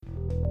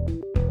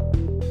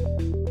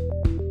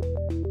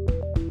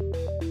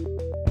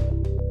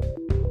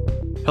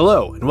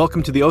Hello, and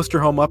welcome to the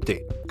Osterholm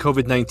Update,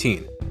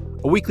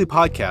 COVID-19, a weekly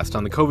podcast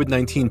on the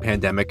COVID-19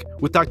 pandemic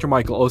with Dr.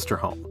 Michael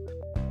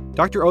Osterholm.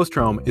 Dr.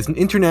 Osterholm is an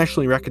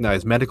internationally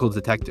recognized medical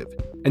detective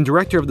and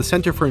director of the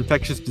Center for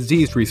Infectious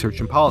Disease Research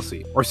and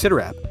Policy, or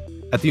CIDRAP,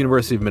 at the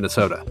University of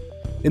Minnesota.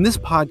 In this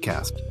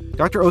podcast,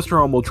 Dr.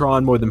 Osterholm will draw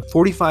on more than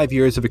 45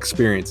 years of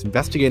experience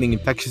investigating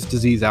infectious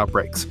disease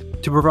outbreaks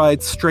to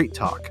provide straight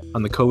talk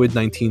on the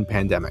COVID-19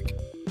 pandemic.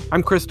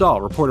 I'm Chris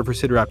Dahl, reporter for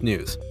CIDRAP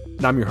News,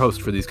 and I'm your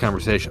host for these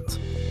conversations.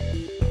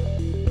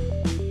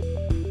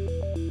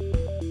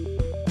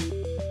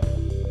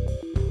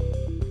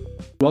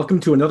 Welcome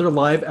to another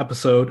live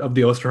episode of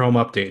the Osterholm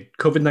Update,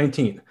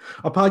 COVID-19,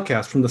 a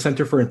podcast from the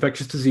Center for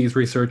Infectious Disease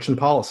Research and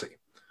Policy.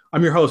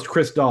 I'm your host,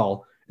 Chris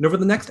Dahl, and over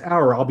the next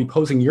hour, I'll be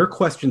posing your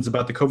questions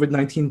about the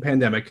COVID-19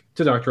 pandemic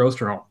to Dr.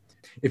 Osterholm.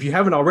 If you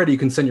haven't already, you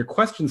can send your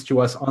questions to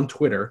us on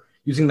Twitter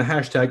using the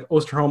hashtag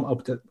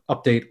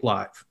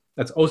 #OsterholmUpdateLive.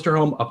 That's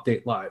Osterholm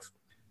Update Live.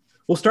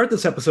 We'll start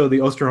this episode of the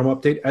Osterholm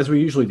Update as we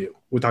usually do,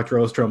 with Dr.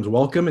 Osterholm's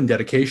welcome and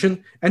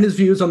dedication and his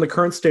views on the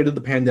current state of the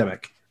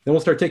pandemic. Then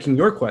we'll start taking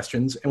your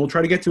questions, and we'll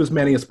try to get to as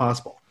many as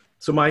possible.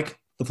 So, Mike,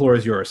 the floor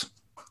is yours.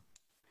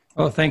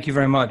 Oh, thank you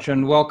very much,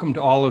 and welcome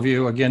to all of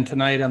you again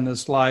tonight on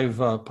this live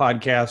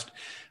podcast.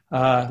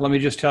 Let me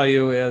just tell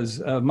you, as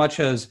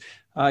much as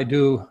I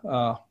do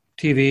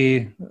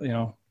TV,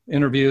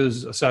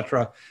 interviews,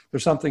 etc.,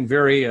 there's something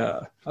very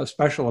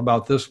special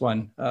about this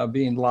one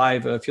being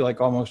live. I feel like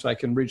almost I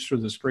can reach through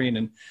the screen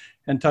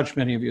and touch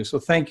many of you. So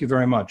thank you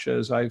very much.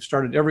 As I've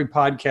started every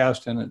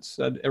podcast, and it's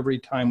said every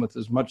time with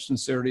as much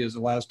sincerity as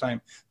the last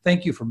time,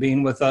 thank you for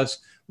being with us.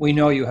 We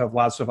know you have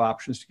lots of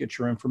options to get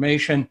your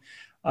information.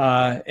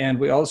 And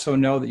we also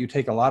know that you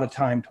take a lot of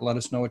time to let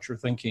us know what you're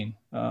thinking.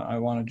 I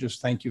want to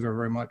just thank you very,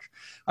 very much.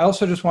 I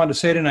also just wanted to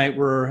say tonight,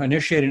 we're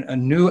initiating a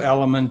new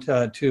element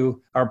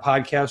to our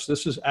podcast.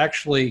 This is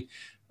actually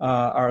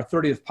our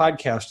 30th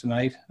podcast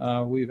tonight.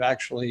 We've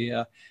actually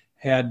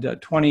had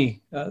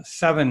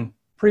 27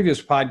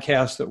 previous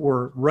podcasts that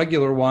were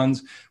regular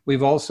ones.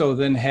 We've also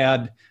then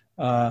had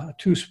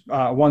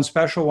one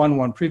special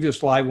one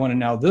previous live one, and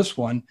now this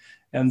one.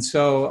 And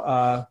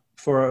so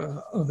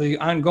for the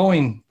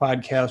ongoing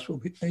podcast, we'll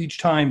be each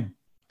time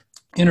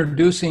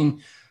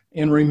introducing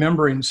and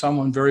remembering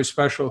someone very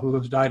special who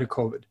has died of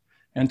COVID.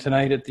 And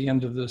tonight at the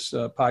end of this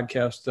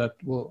podcast, that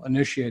will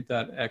initiate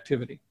that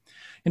activity.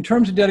 In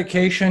terms of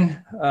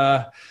dedication,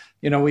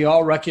 we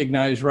all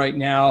recognize right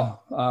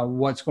now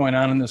what's going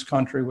on in this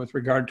country with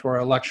regard to our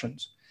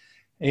elections.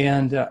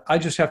 And I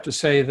just have to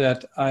say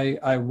that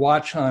I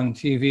watch on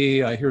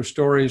TV, I hear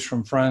stories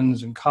from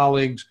friends and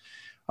colleagues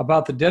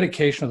about the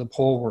dedication of the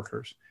poll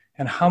workers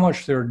and how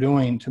much they're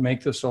doing to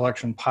make this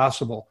election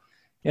possible.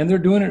 And they're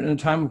doing it in a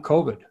time of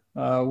COVID,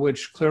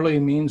 which clearly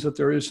means that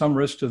there is some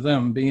risk to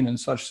them being in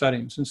such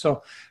settings. And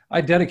so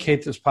I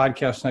dedicate this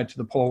podcast tonight to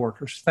the poll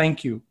workers.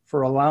 Thank you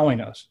for allowing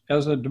us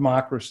as a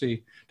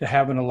democracy to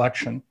have an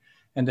election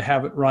and to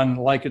have it run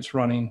like it's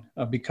running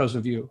because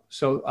of you.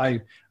 So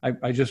I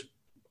just,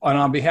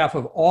 on behalf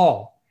of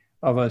all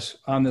of us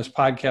on this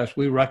podcast,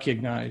 we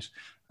recognize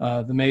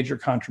the major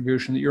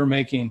contribution that you're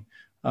making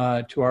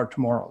to our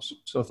tomorrows.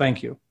 So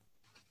thank you.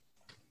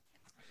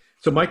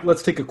 So, Mike,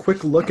 let's take a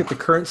quick look at the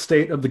current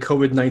state of the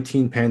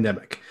COVID-19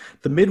 pandemic.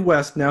 The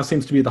Midwest now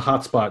seems to be the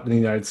hotspot in the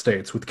United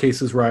States, with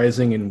cases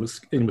rising in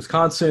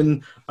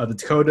Wisconsin, the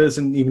Dakotas,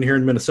 and even here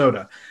in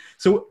Minnesota.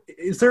 So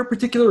is there a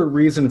particular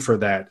reason for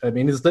that? I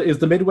mean, is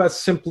the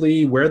Midwest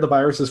simply where the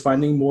virus is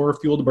finding more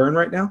fuel to burn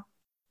right now?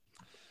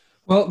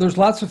 Well, there's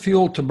lots of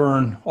fuel to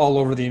burn all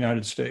over the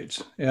United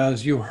States.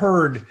 As you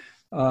heard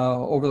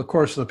over the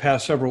course of the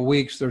past several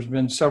weeks, there's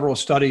been several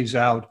studies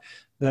out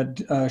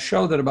that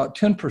show that about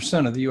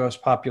 10% of the U.S.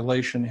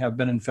 population have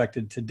been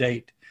infected to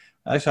date.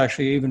 That's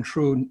actually even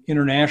true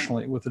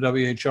internationally, with the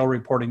WHO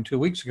reporting 2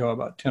 weeks ago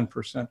about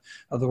 10%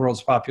 of the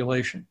world's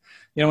population.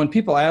 When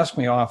people ask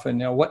me often,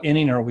 what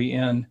inning are we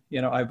in?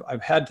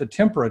 I've had to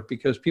temper it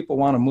because people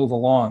want to move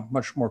along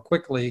much more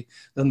quickly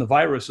than the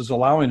virus is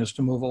allowing us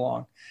to move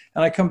along.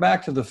 And I come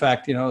back to the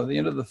fact, the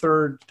end of the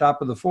third,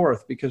 top of the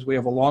fourth, because we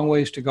have a long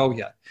ways to go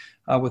yet,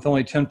 with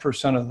only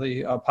 10% of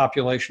the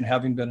population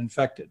having been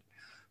infected.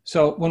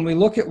 So when we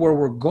look at where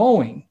we're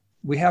going,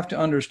 we have to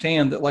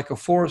understand that, like a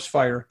forest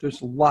fire,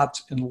 there's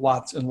lots and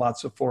lots and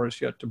lots of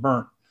forest yet to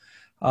burn.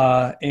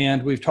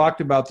 And we've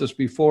talked about this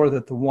before,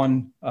 that the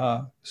one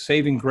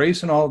saving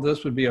grace in all of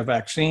this would be a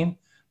vaccine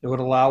that would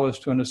allow us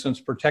to, in a sense,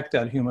 protect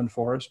that human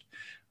forest.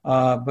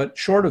 But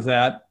short of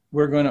that,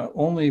 we're going to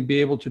only be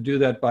able to do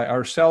that by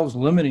ourselves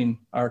limiting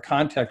our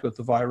contact with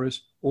the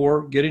virus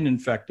or getting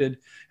infected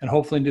and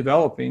hopefully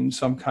developing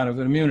some kind of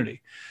an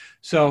immunity.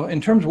 So in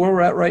terms of where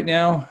we're at right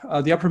now,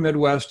 the upper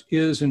Midwest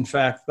is, in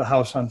fact, the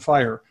house on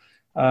fire.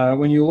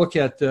 When you look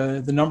at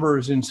the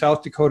numbers in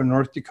South Dakota,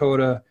 North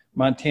Dakota,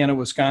 Montana,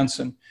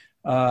 Wisconsin,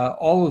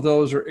 all of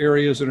those are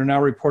areas that are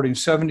now reporting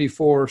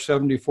 74,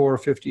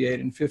 58,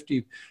 and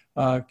 50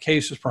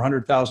 cases per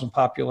 100,000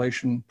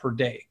 population per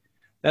day.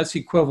 That's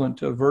equivalent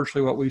to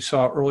virtually what we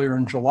saw earlier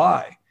in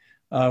July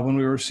when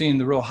we were seeing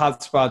the real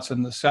hot spots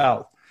in the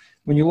South.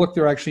 When you look,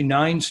 there are actually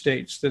 9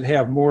 states that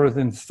have more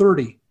than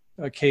 30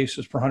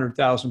 cases per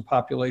 100,000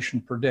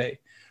 population per day.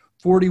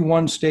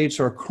 41 states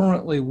are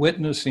currently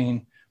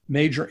witnessing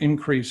major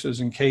increases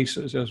in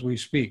cases as we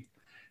speak.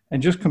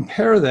 And just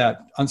compare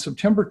that, on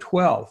September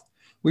 12th,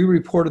 we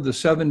reported the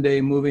 7-day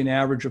moving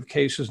average of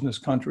cases in this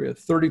country at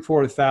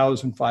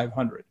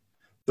 34,500.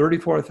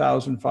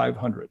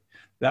 34,500.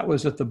 That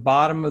was at the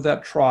bottom of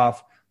that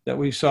trough that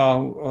we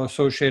saw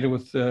associated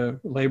with the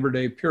Labor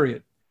Day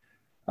period.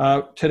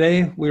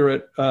 Today, we're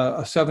at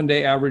a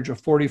 7-day average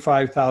of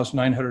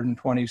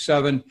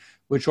 45,927,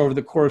 which over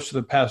the course of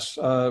the past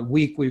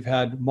week, we've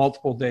had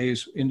multiple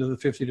days into the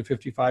 50 to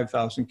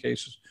 55,000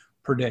 cases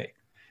per day.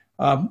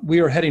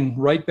 We are heading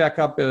right back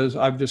up, as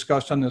I've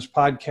discussed on this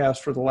podcast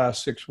for the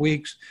last 6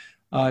 weeks,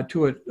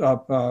 to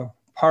a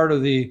part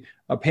of the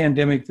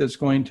pandemic that's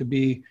going to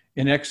be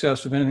in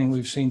excess of anything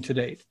we've seen to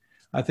date.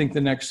 I think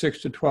the next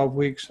 6 to 12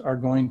 weeks are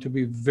going to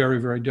be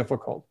very, very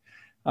difficult.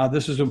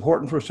 This is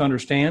important for us to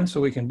understand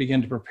so we can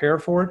begin to prepare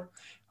for it.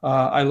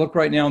 I look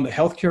right now in the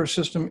healthcare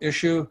system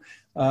issue.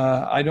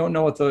 I don't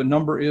know what the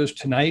number is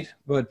tonight,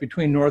 but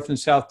between North and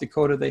South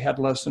Dakota, they had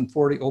less than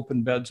 40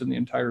 open beds in the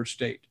entire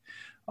state.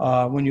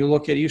 When you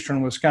look at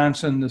eastern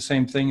Wisconsin, the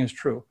same thing is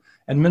true.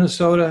 And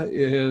Minnesota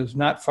is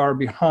not far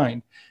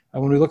behind.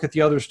 When we look at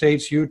the other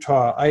states,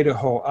 Utah,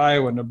 Idaho,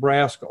 Iowa,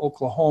 Nebraska,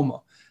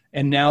 Oklahoma,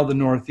 and now the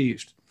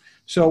Northeast.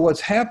 So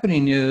what's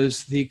happening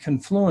is the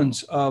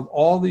confluence of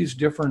all these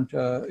different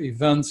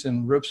events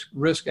and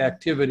risk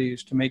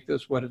activities to make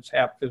this what's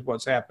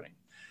happening.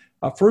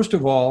 First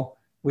of all,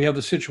 we have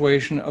the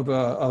situation of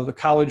the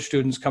college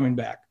students coming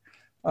back.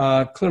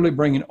 Clearly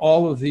bringing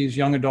all of these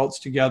young adults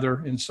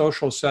together in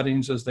social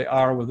settings as they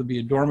are, whether it be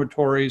in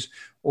dormitories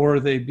or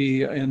they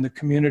be in the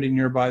community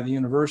nearby the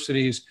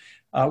universities.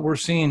 We're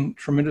seeing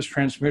tremendous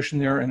transmission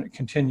there, and it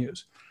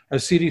continues.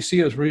 As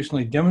CDC has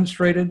recently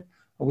demonstrated,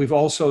 we've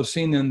also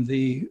seen in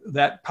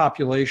that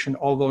population,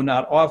 although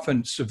not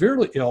often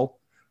severely ill,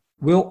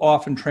 will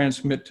often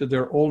transmit to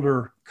their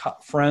older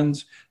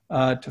friends,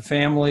 to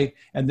family,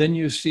 and then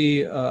you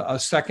see a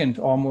second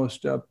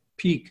almost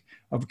peak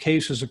of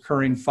cases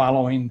occurring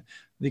following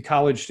the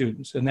college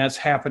students, and that's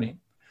happening.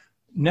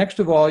 Next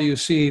of all, you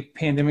see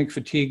pandemic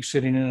fatigue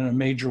sitting in a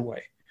major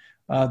way.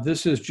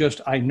 This is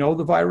just, I know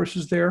the virus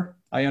is there.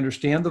 I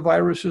understand the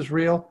virus is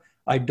real.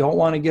 I don't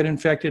want to get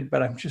infected,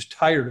 but I'm just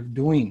tired of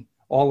doing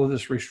all of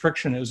this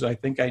restriction as I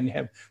think I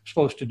am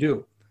supposed to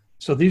do.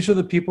 So these are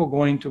the people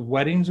going to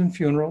weddings and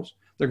funerals.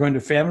 They're going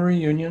to family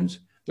reunions.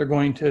 They're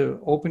going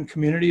to open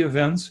community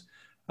events.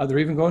 They're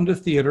even going to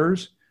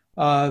theaters.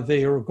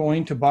 They are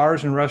going to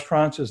bars and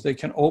restaurants as they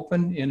can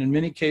open, and in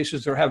many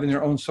cases, they're having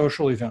their own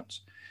social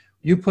events.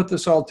 You put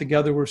this all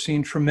together, we're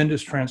seeing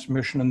tremendous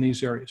transmission in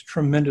these areas,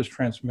 tremendous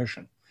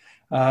transmission.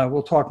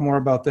 We'll talk more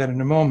about that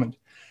in a moment.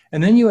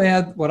 And then you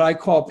add what I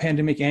call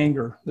pandemic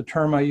anger, the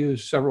term I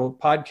used several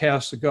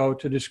podcasts ago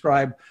to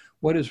describe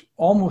what is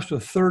almost a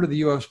third of the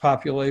US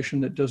population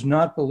that does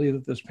not believe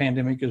that this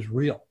pandemic is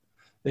real.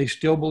 They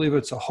still believe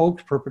it's a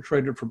hoax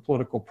perpetrated for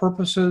political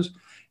purposes,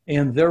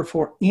 and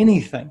therefore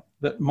anything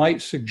that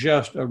might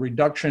suggest a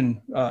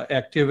reduction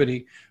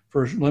activity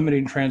for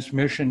limiting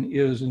transmission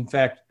is in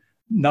fact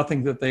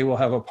nothing that they will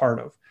have a part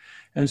of.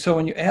 And so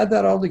when you add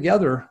that all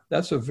together,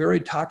 that's a very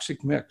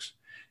toxic mix.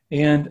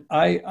 And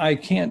I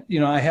can't,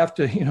 I have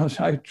to,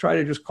 I try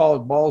to just call it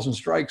balls and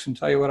strikes and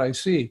tell you what I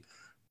see.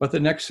 But the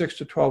next 6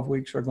 to 12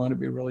 weeks are going to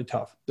be really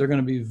tough. They're going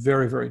to be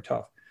very, very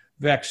tough.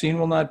 Vaccine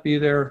will not be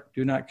there.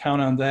 Do not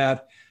count on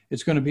that.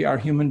 It's going to be our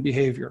human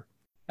behavior.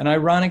 And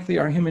ironically,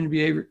 our human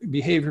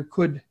behavior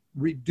could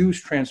reduce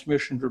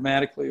transmission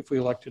dramatically if we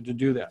elected to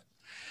do that.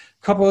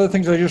 A couple other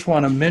things I just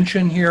want to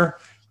mention here.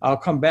 I'll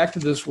come back to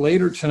this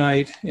later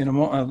tonight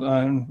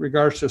in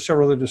regards to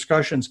several other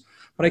discussions.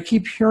 But I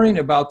keep hearing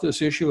about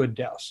this issue of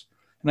deaths.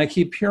 And I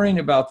keep hearing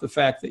about the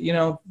fact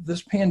that,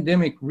 this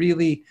pandemic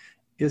really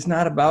is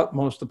not about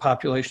most of the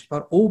population. It's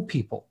about old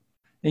people.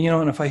 And,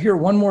 and if I hear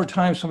one more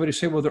time somebody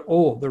say, well, they're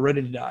old, they're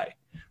ready to die.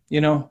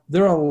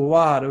 There are a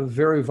lot of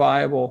very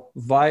vital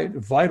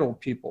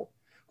people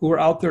who are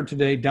out there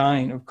today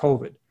dying of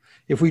COVID.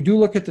 If we do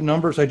look at the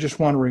numbers, I just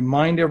want to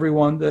remind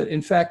everyone that,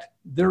 in fact,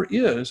 there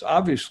is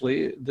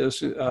obviously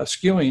this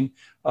skewing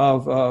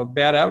of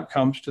bad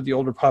outcomes to the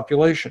older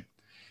population.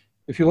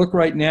 If you look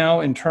right now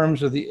in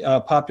terms of the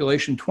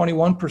population,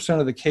 21%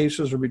 of the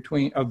cases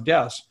of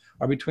deaths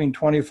are between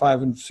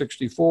 25 and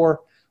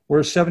 64,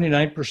 whereas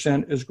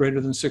 79% is greater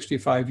than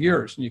 65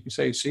 years. And you can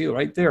say, see,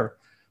 right there.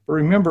 But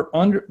remember,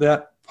 under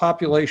that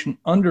population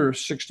under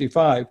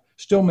 65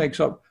 still makes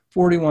up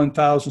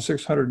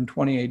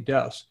 41,628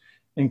 deaths,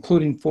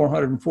 including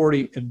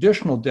 440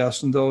 additional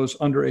deaths in those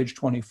under age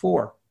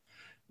 24.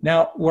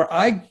 Now, where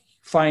I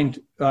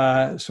find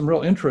some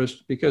real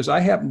interest, because I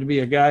happen to be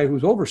a guy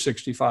who's over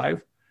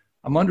 65,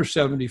 I'm under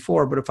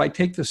 74, but if I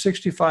take the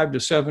 65 to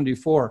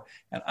 74,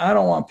 and I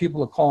don't want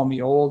people to call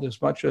me old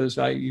as much as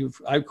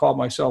I've called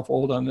myself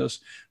old on this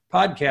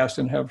podcast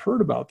and have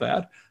heard about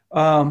that.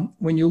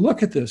 When you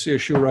look at this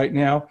issue right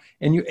now,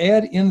 and you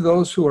add in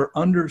those who are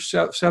under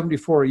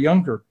 74 or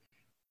younger,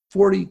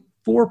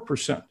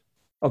 4%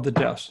 of the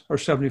deaths are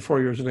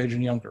 74 years of age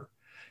and younger.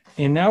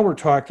 And now we're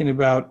talking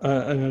about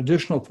an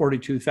additional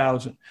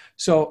 42,000.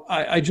 So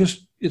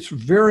it's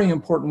very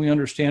important we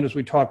understand as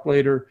we talk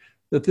later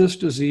that this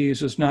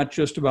disease is not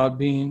just about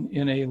being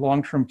in a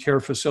long-term care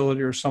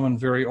facility or someone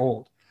very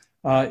old.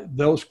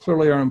 Those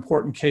clearly are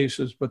important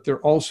cases, but there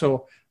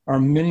also are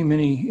many,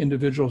 many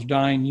individuals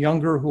dying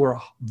younger who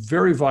are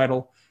very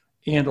vital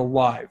and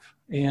alive.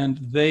 And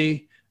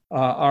they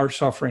are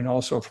suffering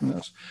also from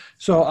this.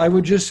 So I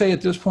would just say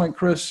at this point,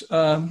 Chris,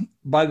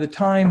 by the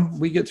time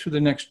we get through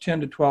the next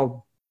 10 to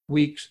 12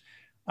 weeks,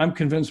 I'm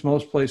convinced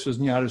most places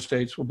in the United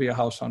States will be a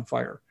house on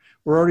fire.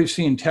 We're already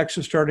seeing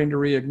Texas starting to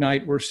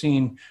reignite. We're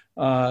seeing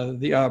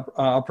the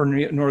upper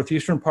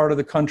northeastern part of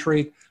the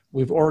country.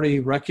 We've already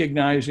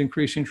recognized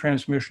increasing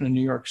transmission in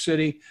New York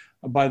City.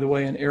 By the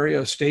way, an area,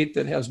 a state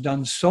that has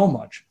done so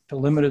much to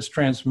limit its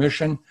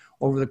transmission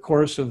over the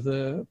course of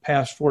the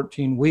past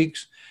 14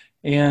 weeks.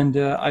 And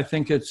I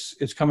think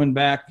it's coming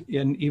back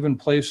in even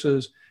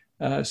places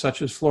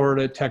such as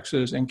Florida,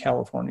 Texas, and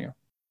California.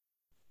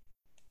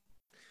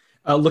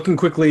 Looking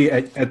quickly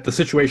at the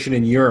situation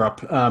in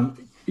Europe,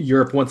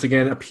 Europe once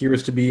again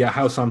appears to be a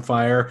house on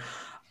fire.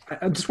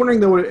 I'm just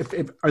wondering, though,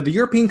 if are the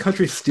European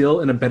countries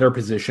still in a better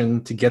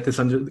position to get this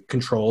under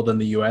control than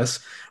the U.S.,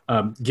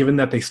 given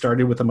that they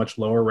started with a much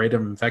lower rate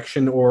of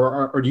infection,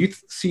 or do you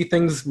see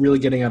things really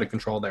getting out of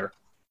control there?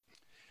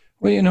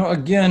 Well,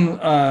 again,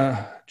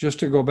 just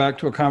to go back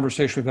to a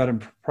conversation we've had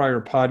in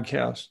prior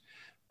podcasts,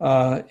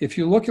 if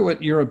you look at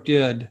what Europe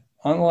did,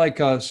 unlike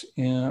us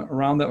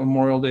around that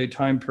Memorial Day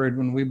time period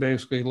when we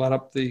basically let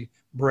up the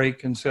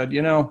brake and said,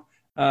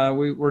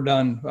 we're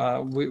done.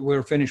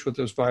 We're finished with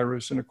this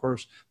virus. And of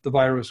course, the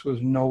virus was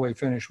in no way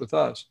finished with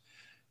us.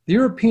 The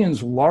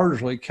Europeans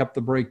largely kept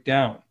the brake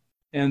down.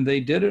 And they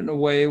did it in a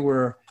way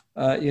where,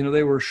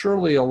 they were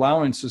surely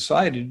allowing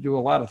society to do a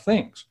lot of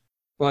things.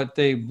 But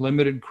they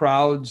limited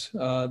crowds.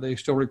 They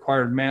still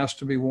required masks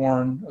to be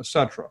worn,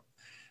 etc.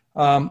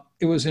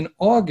 It was in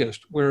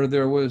August where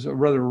there was a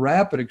rather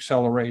rapid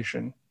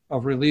acceleration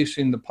of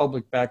releasing the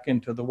public back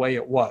into the way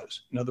it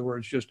was. In other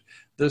words, just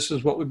this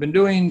is what we've been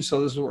doing,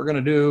 so this is what we're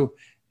going to do.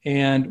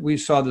 And we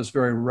saw this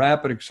very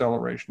rapid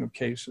acceleration of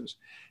cases.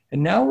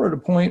 And now we're at a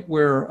point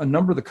where a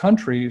number of the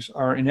countries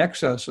are in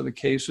excess of the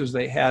cases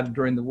they had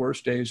during the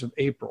worst days of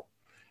April.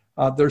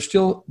 They're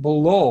still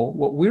below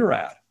what we're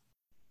at.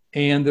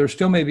 And there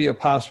still may be a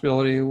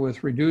possibility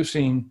with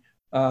reducing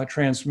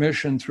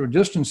transmission through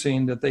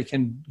distancing that they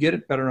can get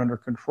it better under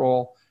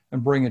control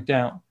and bring it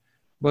down.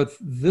 But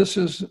this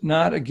is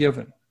not a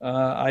given.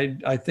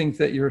 I think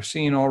that you're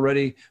seeing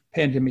already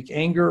pandemic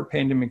anger,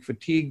 pandemic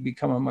fatigue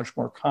become a much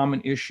more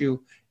common issue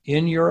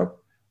in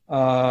Europe.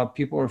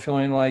 People are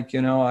feeling like,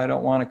 I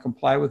don't want to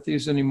comply with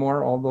these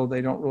anymore, although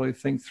they don't really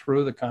think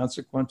through the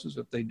consequences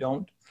if they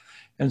don't.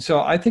 And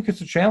so I think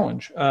it's a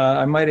challenge.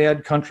 I might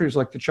add countries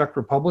like the Czech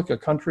Republic, a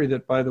country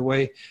that, by the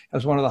way,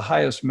 has one of the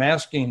highest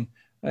masking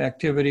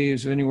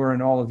activities anywhere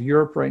in all of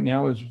Europe right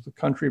now, is the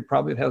country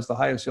probably that has the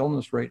highest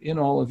illness rate in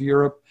all of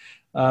Europe.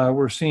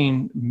 We're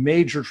seeing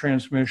major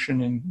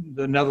transmission in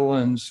the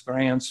Netherlands,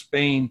 France,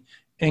 Spain,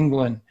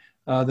 England.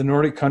 The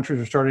Nordic countries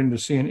are starting to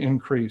see an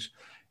increase.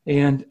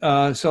 And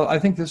so I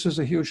think this is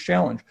a huge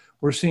challenge.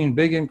 We're seeing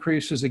big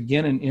increases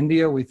again in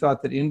India. We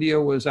thought that India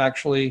was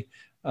actually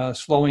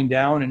slowing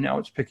down, and now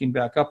it's picking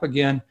back up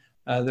again.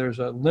 There's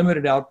a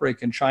limited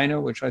outbreak in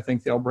China, which I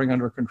think they'll bring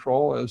under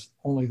control as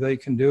only they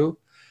can do.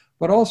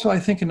 But also, I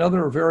think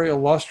another very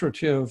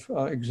illustrative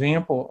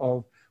example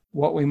of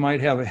what we might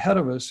have ahead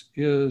of us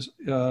is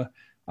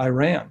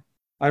Iran.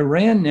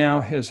 Iran now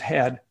has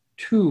had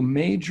two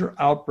major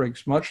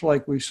outbreaks, much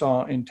like we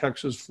saw in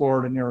Texas,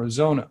 Florida, and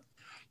Arizona.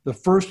 The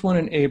first one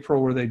in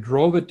April, where they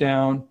drove it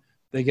down.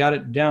 They got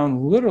it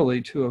down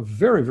literally to a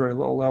very, very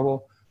low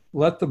level,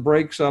 let the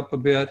brakes up a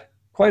bit,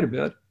 quite a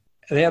bit.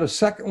 They had a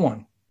second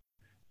one.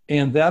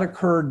 And that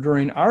occurred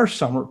during our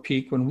summer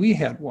peak when we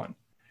had one.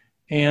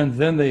 And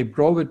then they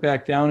drove it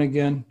back down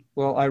again.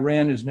 Well,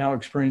 Iran is now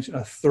experiencing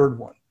a third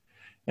one.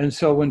 And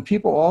so when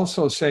people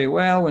also say,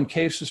 well, when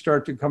cases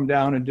start to come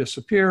down and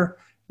disappear,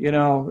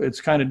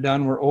 it's kind of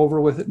done, we're over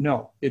with it.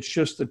 No, it's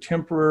just the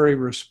temporary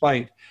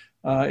respite.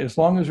 As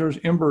long as there's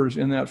embers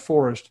in that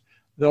forest,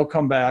 they'll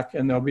come back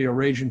and there'll be a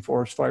raging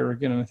forest fire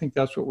again. And I think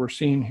that's what we're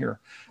seeing here.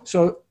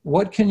 So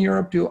what can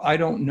Europe do? I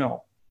don't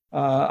know.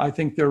 I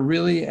think they're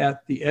really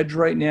at the edge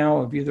right now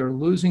of either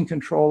losing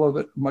control of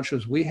it, much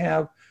as we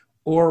have,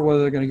 or whether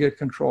they're going to get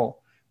control.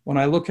 When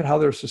I look at how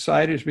their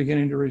society is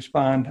beginning to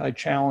respond, I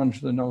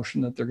challenge the notion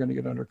that they're going to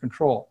get under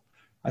control.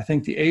 I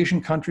think the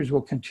Asian countries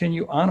will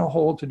continue on a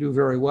whole to do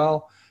very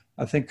well.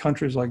 I think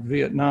countries like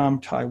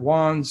Vietnam,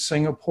 Taiwan,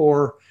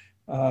 Singapore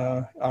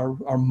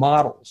are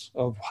models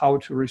of how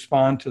to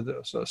respond to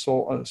this,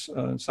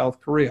 South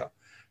Korea.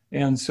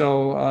 And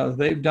so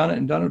they've done it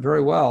and done it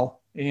very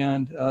well.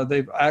 And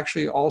they've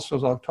actually also,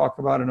 as I'll talk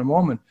about in a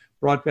moment,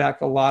 brought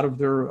back a lot of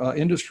their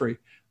industry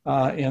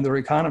and their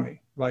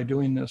economy by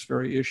doing this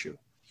very issue.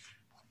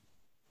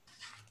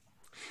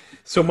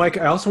 So, Mike,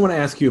 I also want to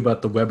ask you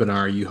about the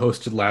webinar you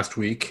hosted last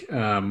week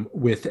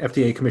with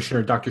FDA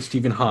Commissioner Dr.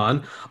 Stephen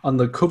Hahn on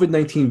the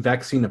COVID-19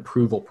 vaccine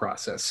approval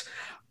process.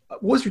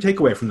 What was your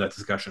takeaway from that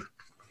discussion?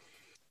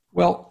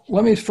 Well,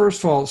 let me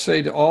first of all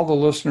say to all the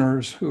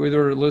listeners who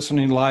either are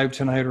listening live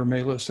tonight or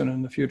may listen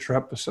in the future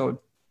episode,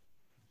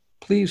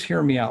 please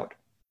hear me out.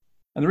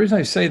 And the reason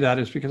I say that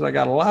is because I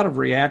got a lot of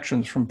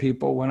reactions from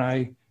people when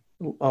I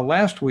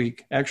last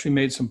week actually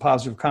made some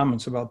positive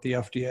comments about the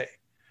FDA.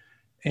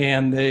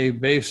 And they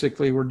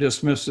basically were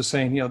dismissed as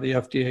saying, the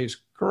FDA is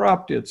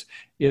corrupt. It's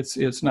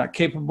not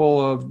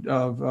capable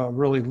of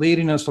really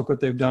leading us. Look what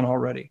they've done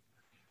already.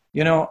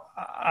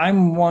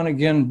 I'm one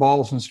again,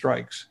 balls and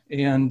strikes.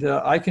 And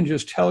I can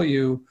just tell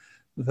you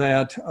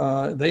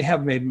that they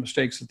have made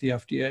mistakes at the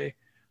FDA.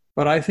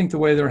 But I think the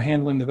way they're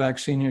handling the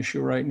vaccine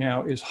issue right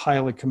now is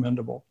highly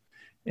commendable.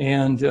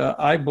 And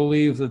I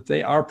believe that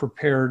they are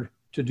prepared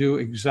to do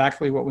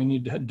exactly what we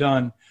need to have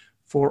done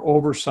for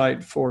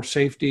oversight, for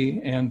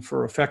safety, and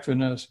for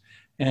effectiveness.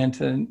 And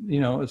to,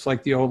 it's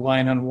like the old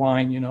line on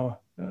wine,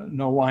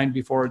 no wine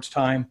before it's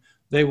time.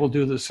 They will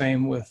do the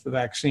same with the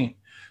vaccine.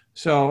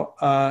 So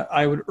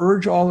I would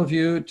urge all of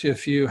you to,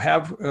 if you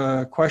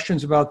have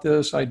questions about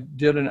this, I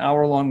did an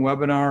hour-long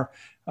webinar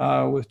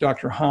with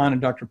Dr. Hahn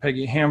and Dr.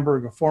 Peggy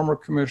Hamburg, a former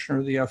commissioner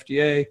of the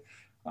FDA.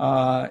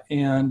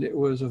 And it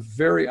was a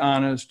very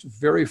honest,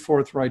 very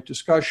forthright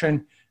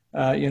discussion.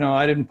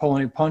 I didn't pull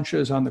any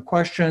punches on the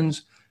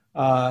questions.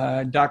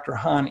 Dr.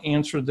 Hahn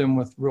answered them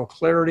with real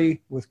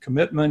clarity, with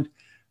commitment.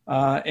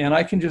 And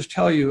I can just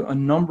tell you a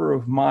number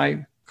of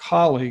my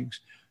colleagues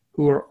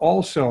who are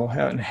also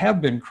and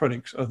have been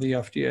critics of the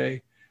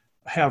FDA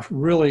have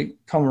really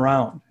come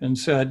around and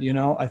said,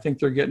 I think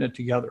they're getting it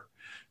together.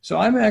 So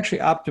I'm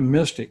actually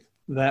optimistic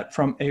that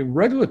from a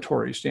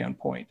regulatory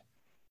standpoint,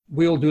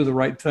 we'll do the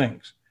right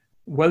things.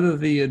 Whether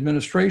the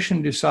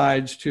administration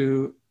decides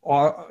to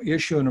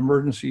issue an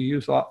emergency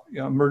use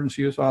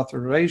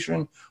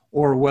authorization,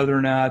 or whether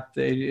or not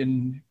they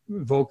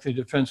invoke the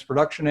Defense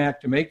Production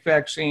Act to make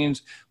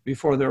vaccines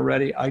before they're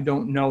ready, I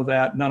don't know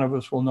that. None of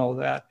us will know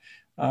that.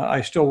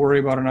 I still worry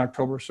about an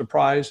October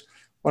surprise,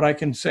 but I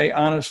can say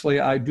honestly,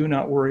 I do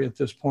not worry at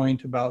this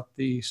point about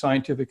the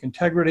scientific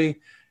integrity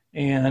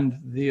and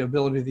the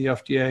ability of the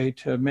FDA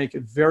to make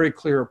it very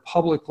clear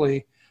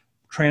publicly,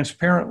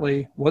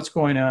 transparently, what's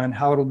going on,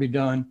 how it'll be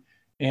done,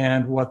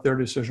 and what their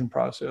decision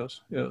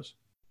process is.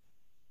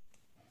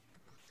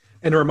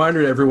 And a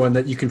reminder to everyone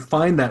that you can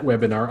find that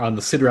webinar on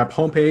the CIDRAP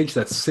homepage.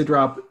 That's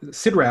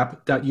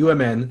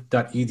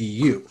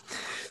cidrap.umn.edu.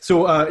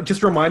 So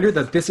just a reminder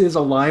that this is a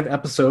live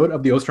episode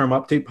of the Osterholm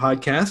Update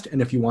podcast.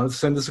 And if you want to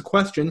send us a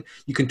question,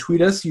 you can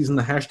tweet us using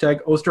the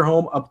hashtag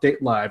Osterholm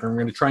Update Live. And we're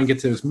going to try and get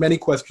to as many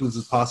questions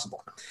as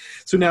possible.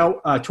 So now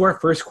to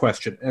our first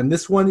question. And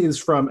this one is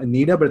from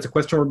Anita, but it's a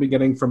question we'll be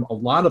getting from a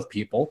lot of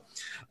people.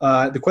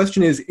 The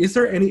question is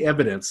there any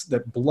evidence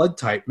that blood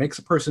type makes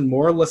a person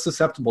more or less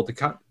susceptible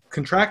to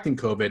contracting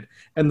COVID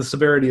and the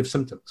severity of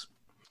symptoms?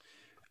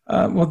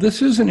 Well,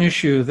 this is an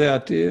issue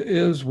that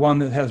is one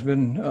that has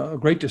been a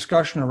great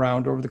discussion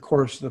around over the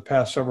course of the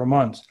past several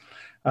months.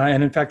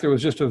 And in fact, there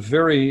was just a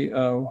very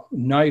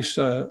nice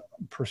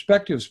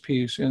perspectives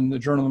piece in the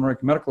Journal of the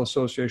American Medical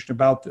Association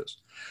about this.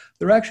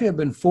 There actually have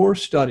been 4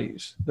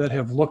 studies that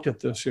have looked at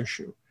this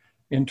issue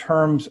in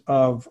terms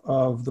of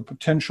the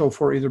potential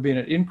for either being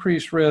at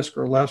increased risk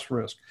or less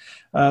risk.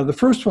 The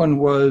first one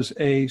was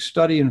a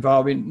study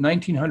involving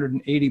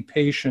 1,980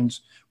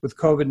 patients with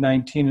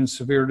COVID-19 and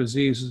severe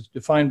diseases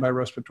defined by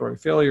respiratory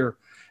failure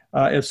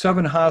at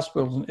 7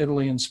 hospitals in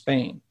Italy and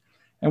Spain.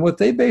 And what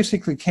they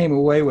basically came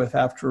away with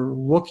after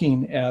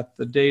looking at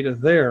the data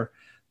there,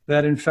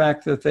 that in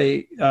fact that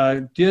they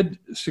did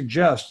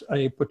suggest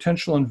a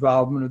potential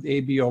involvement of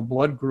the ABO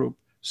blood group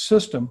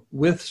system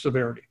with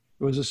severity.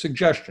 It was a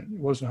suggestion. It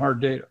wasn't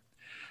hard data.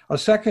 A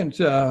second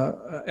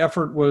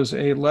effort was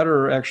a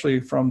letter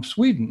actually from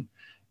Sweden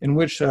in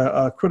which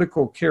a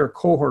critical care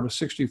cohort of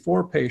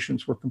 64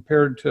 patients were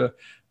compared to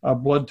a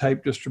blood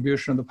type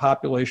distribution of the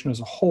population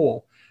as a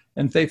whole.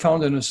 And they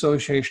found an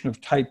association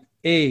of type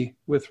A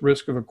with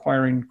risk of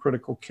acquiring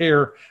critical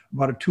care,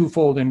 about a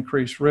 2-fold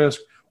increased risk,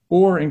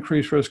 or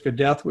increased risk of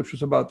death, which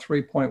was about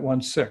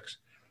 3.16.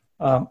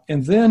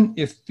 And then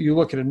if you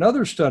look at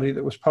another study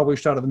that was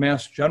published out of the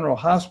Mass General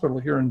Hospital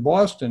here in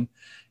Boston,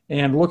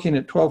 and looking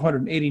at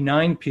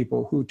 1,289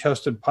 people who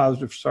tested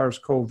positive for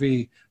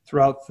SARS-CoV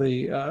throughout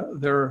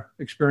their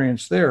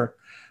experience there,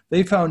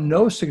 they found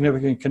no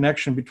significant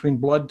connection between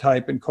blood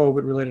type and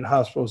COVID-related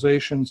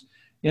hospitalizations,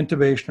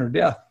 intubation, or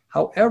death.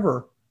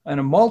 However, in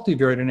a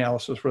multivariate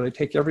analysis where they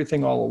take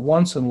everything all at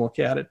once and look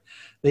at it,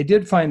 they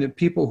did find that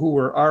people who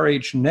were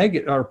Rh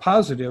negative or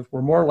positive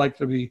were more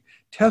likely to be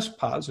test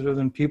positive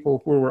than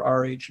people who were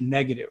Rh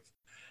negative.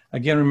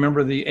 Again,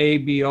 remember the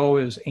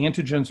ABO is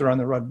antigens that are on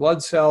the red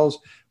blood cells.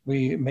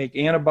 We make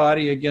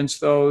antibody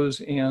against those,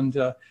 and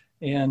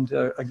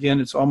again,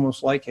 it's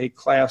almost like a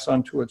class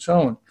unto its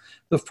own.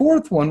 The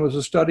fourth one was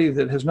a study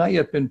that has not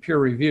yet been peer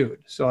reviewed,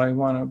 so I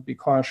want to be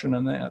cautioned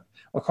on that.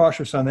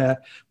 cautious on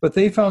that. But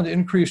they found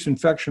increased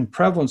infection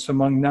prevalence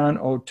among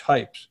non-O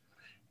types.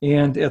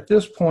 And at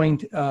this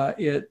point,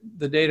 the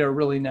data are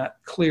really not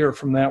clear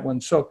from that one.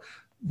 So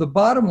the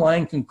bottom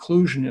line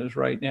conclusion is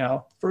right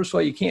now, first of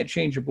all, you can't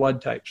change your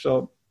blood type.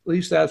 So at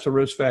least that's a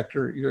risk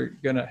factor you're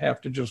going to have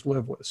to just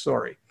live with,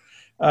 sorry.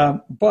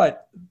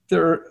 But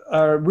there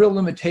are real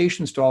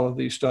limitations to all of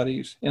these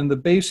studies, and the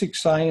basic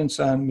science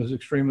on them is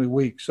extremely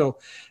weak. So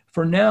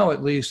for now,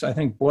 at least, I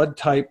think blood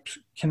types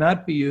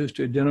cannot be used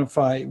to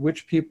identify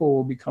which people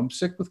will become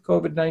sick with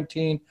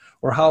COVID-19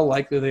 or how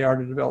likely they are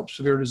to develop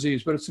severe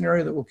disease, but it's an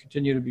area that will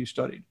continue to be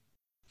studied.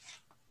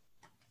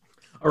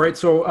 All right,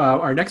 so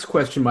our next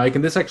question, Mike,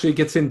 and this actually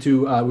gets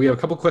into, we have a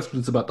couple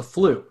questions about the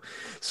flu.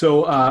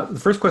 So the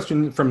first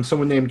question from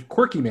someone named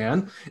Quirky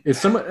Man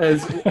is,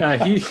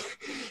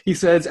 he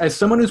says, as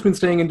someone who's been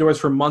staying indoors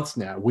for months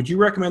now, would you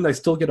recommend I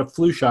still get a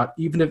flu shot,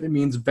 even if it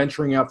means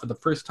venturing out for the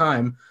first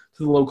time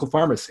to the local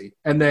pharmacy?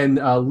 And then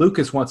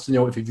Lucas wants to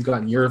know if you've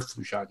gotten your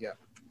flu shot yet.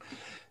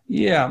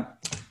 Yeah,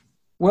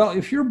 well,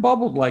 if you're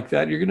bubbled like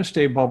that, you're going to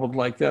stay bubbled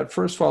like that.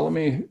 First of all, let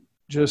me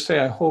just say,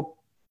 I hope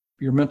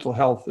your mental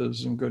health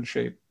is in good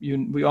shape.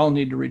 We all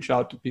need to reach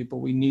out to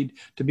people. We need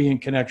to be in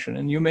connection,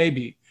 and you may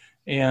be.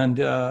 And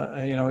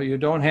you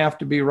don't have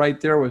to be right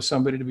there with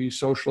somebody to be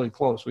socially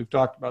close. We've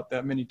talked about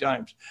that many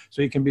times.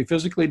 So you can be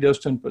physically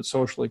distant, but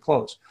socially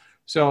close.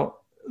 So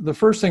the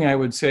first thing I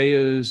would say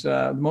is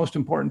the most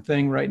important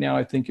thing right now,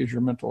 I think, is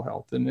your mental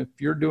health. And if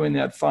you're doing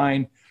that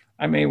fine,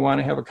 I may want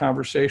to have a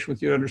conversation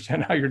with you to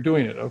understand how you're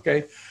doing it,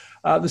 okay?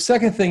 The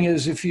second thing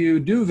is, if you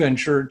do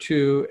venture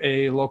to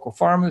a local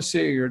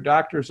pharmacy or your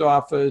doctor's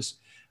office,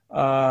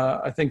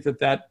 I think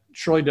that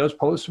surely does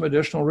pose some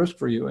additional risk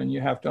for you, and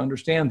you have to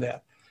understand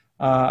that.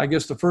 I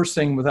guess the first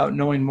thing, without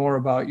knowing more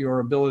about your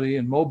ability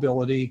and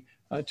mobility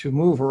to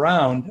move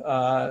around,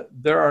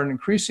 there are an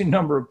increasing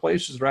number of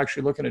places that are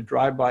actually looking at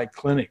drive-by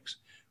clinics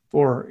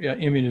for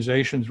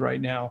immunizations right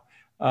now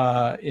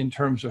in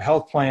terms of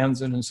health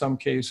plans, and in some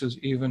cases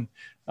even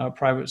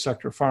private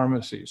sector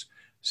pharmacies.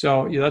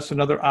 So that's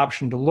another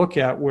option to look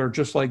at, where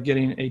just like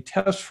getting a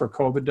test for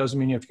COVID doesn't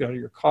mean you have to get out of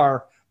your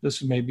car.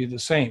 This may be the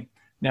same.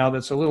 Now,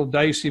 that's a little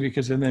dicey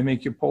because then they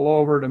make you pull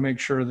over to make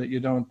sure that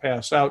you don't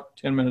pass out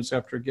 10 minutes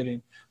after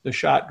getting the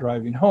shot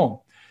driving home.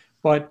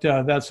 But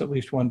that's at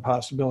least one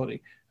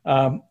possibility.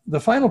 The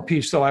final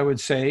piece, though, I would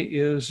say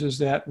is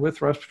that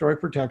with respiratory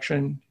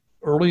protection,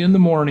 early in the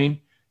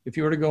morning, if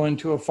you were to go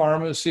into a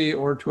pharmacy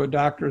or to a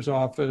doctor's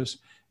office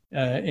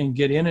and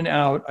get in and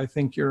out, I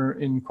think you're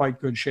in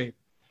quite good shape.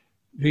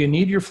 Do you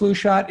need your flu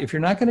shot? If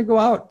you're not going to go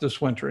out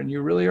this winter and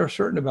you really are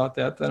certain about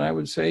that, then I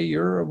would say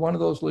you're one of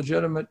those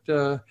legitimate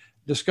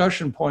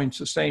discussion points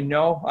to say,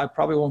 no, I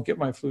probably won't get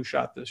my flu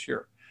shot this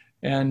year.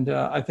 And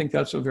I think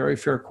that's a very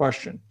fair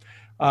question.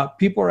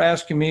 People are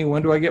asking me,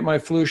 when do I get my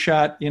flu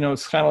shot?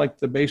 It's kind of like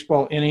the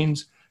baseball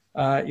innings.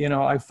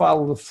 I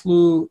follow the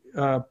flu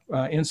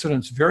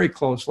incidents very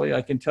closely.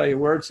 I can tell you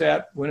where it's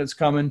at, when it's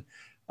coming.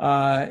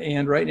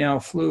 And right now,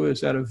 flu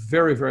is at a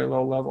very, very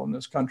low level in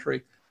this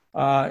country.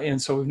 And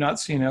so we've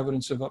not seen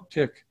evidence of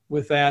uptick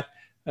with that.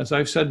 As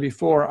I've said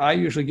before, I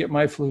usually get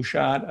my flu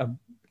shot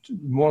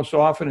most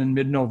often in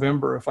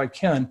mid-November if I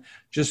can,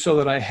 just so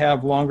that I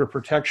have longer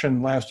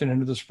protection lasting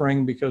into the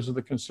spring because of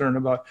the concern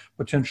about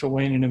potential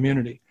waning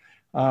immunity.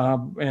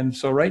 And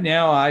so right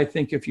now, I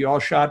think if you all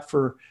shot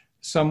for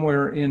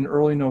somewhere in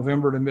early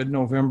November to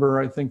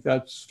mid-November, I think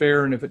that's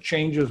fair. And if it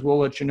changes, we'll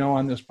let you know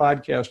on this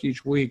podcast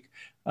each week.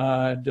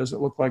 Does it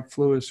look like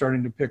flu is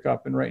starting to pick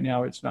up? And right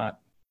now it's not.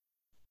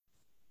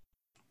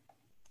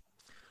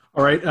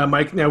 All right,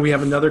 Mike, now we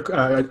have another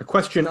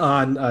question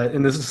on,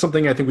 and this is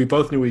something I think we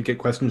both knew we'd get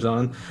questions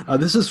on.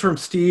 This is from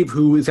Steve,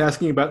 who is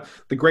asking about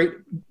the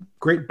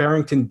Great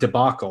Barrington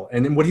debacle.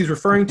 And what he's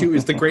referring to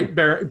is the Great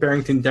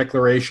Barrington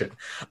Declaration.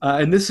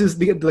 And this is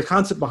the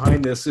concept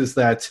behind this is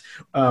that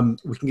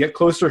we can get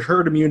closer to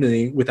herd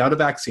immunity without a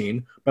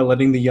vaccine by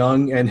letting the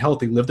young and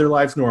healthy live their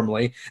lives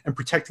normally and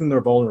protecting the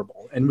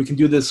vulnerable. And we can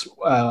do this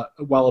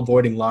while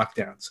avoiding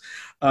lockdowns.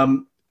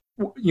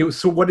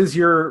 So what is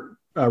your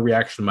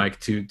reaction, Mike,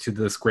 to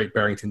this Great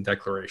Barrington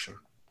Declaration?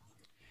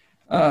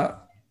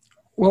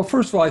 Well,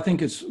 first of all, I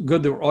think it's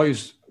good that we're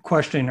always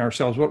questioning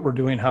ourselves, what we're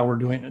doing, how we're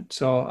doing it.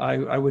 So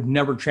I would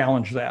never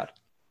challenge that.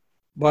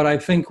 But I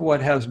think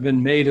what has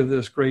been made of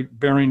this Great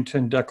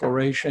Barrington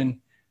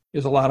Declaration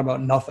is a lot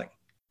about nothing,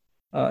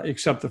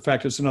 except the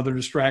fact it's another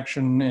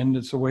distraction and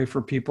it's a way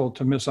for people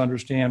to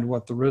misunderstand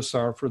what the risks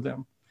are for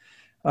them.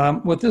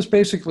 What this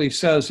basically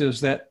says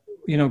is that,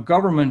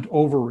 government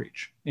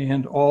overreach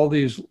and all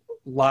these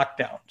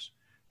lockdowns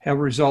have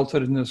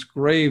resulted in this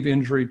grave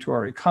injury to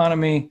our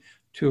economy,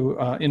 to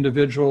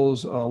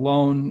individuals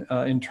alone.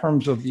 In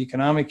terms of the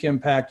economic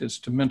impact, it's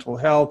to mental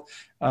health.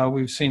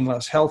 We've seen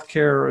less health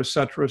care, et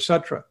cetera, et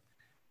cetera.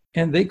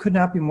 And they could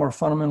not be more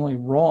fundamentally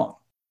wrong.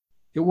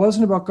 It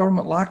wasn't about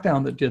government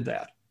lockdown that did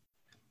that.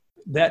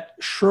 That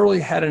surely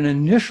had an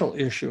initial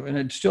issue, and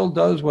it still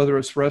does, whether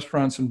it's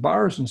restaurants and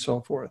bars and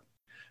so forth.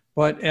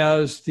 But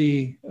as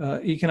the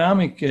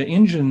economic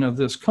engine of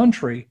this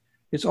country,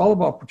 it's all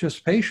about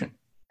participation.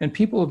 and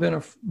people have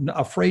been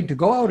afraid to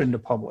go out into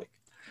public.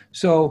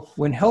 So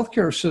when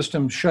healthcare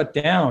systems shut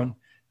down,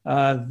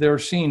 they're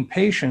seeing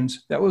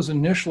patients. That was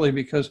initially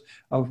because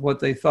of what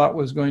they thought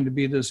was going to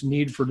be this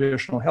need for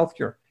additional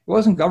healthcare. It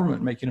wasn't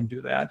government making them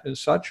do that as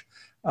such.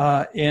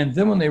 And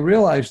then when they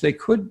realized they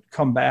could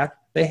come back,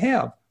 they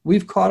have.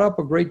 We've caught up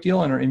a great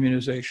deal in our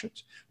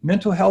immunizations.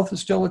 Mental health is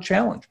still a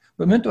challenge,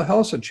 but mental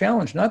health is a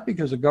challenge not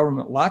because of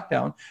government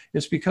lockdown.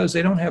 It's because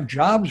they don't have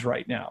jobs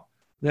right now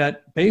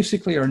that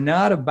basically are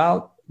not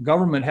about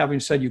government having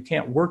said you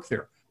can't work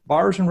there.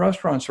 Bars and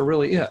restaurants are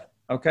really it,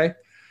 okay?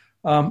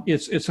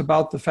 It's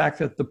about the fact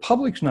that the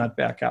public's not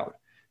back out.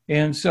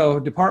 And so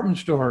department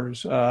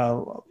stores,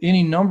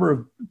 any number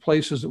of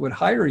places that would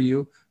hire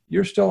you,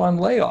 you're still on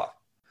layoff.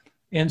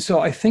 And so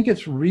I think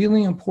it's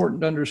really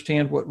important to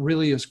understand what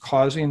really is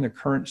causing the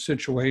current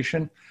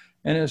situation.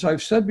 And as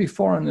I've said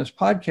before on this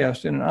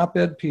podcast, in an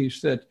op-ed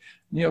piece that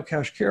Neil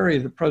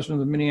Kashkari, the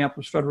president of the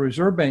Minneapolis Federal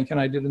Reserve Bank, and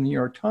I did in the New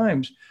York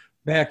Times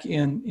back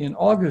in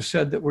August,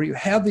 said that where you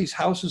have these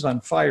houses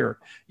on fire,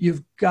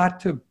 you've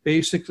got to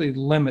basically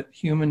limit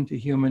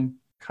human-to-human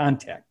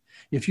contact.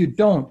 If you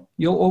don't,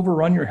 you'll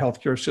overrun your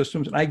healthcare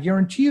systems, and I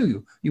guarantee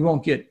you, you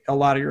won't get a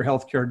lot of your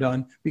healthcare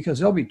done because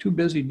they'll be too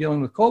busy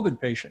dealing with COVID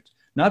patients.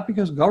 Not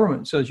because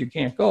government says you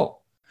can't go.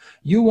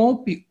 You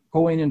won't be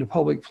going into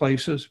public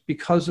places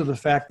because of the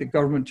fact that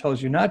government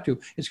tells you not to.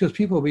 It's because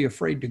people will be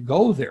afraid to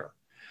go there.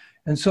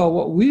 And so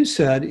what we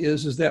said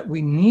is that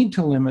we need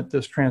to limit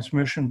this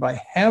transmission by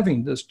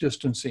having this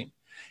distancing,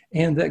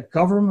 and that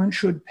government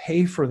should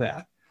pay for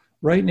that.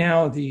 Right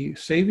now, the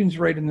savings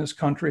rate in this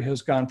country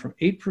has gone from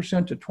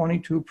 8% to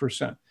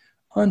 22%,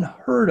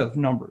 unheard of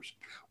numbers,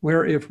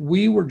 where if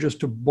we were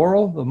just to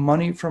borrow the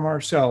money from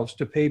ourselves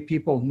to pay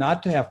people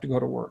not to have to go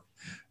to work,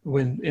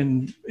 when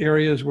in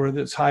areas where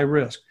it's high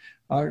risk,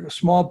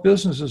 small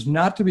businesses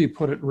not to be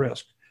put at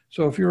risk.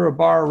 So if you're a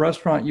bar or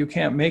restaurant, you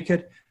can't make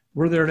it,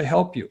 we're there to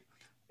help you.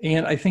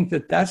 And I think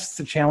that that's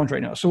the challenge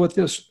right now. So what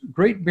this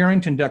Great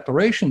Barrington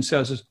Declaration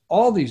says is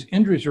all these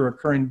injuries are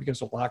occurring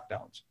because of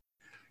lockdowns.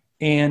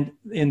 And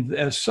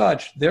as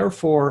such,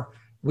 therefore,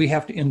 we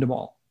have to end them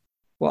all.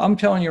 Well, I'm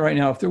telling you right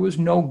now, if there was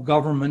no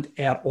government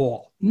at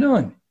all,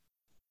 none,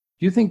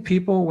 do you think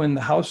people, when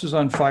the house is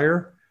on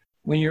fire,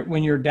 when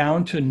you're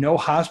down to no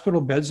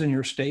hospital beds in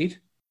your state,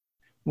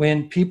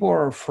 when people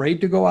are afraid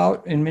to go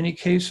out in many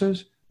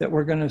cases, that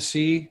we're going to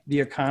see the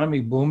economy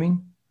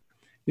booming?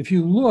 If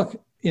you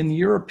look in the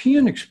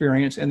European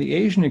experience and the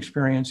Asian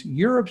experience,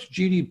 Europe's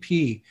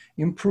GDP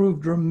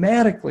improved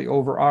dramatically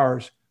over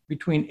ours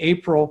between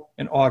April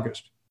and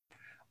August.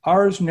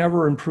 Ours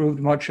never improved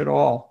much at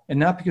all, and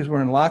not because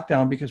we're in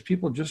lockdown, because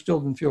people just still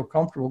didn't feel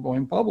comfortable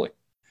going public.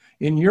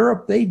 In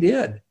Europe, they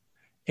did,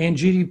 and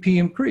GDP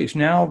increased.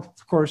 Now,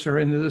 of course, they're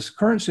into this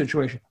current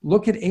situation.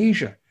 Look at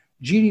Asia.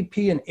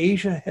 GDP in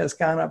Asia has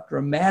gone up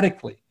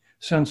dramatically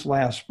since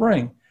last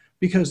spring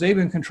because they've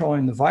been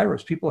controlling the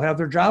virus. People have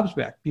their jobs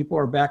back. People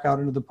are back out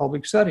into the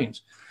public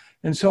settings.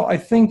 And so I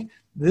think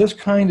this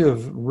kind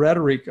of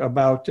rhetoric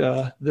about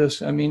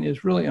this, I mean,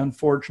 is really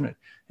unfortunate.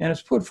 And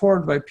it's put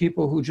forward by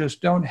people who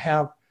just don't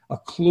have a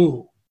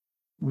clue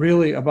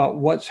really about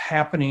what's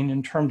happening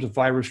in terms of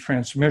virus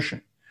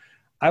transmission.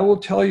 I will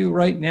tell you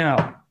right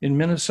now, in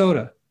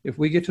Minnesota, if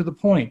we get to the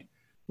point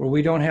where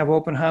we don't have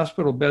open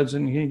hospital beds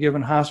in any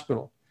given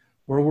hospital,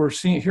 where we're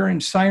hearing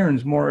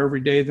sirens more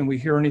every day than we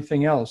hear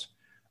anything else,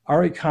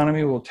 our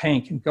economy will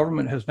tank, and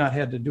government has not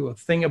had to do a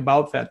thing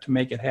about that to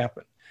make it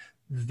happen.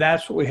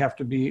 That's what we have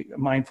to be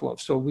mindful of.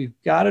 So we've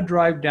got to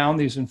drive down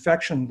these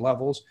infection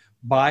levels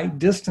by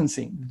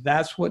distancing.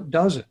 That's what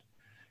does it.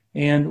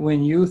 And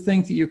when you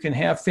think that you can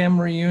have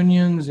family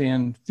reunions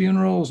and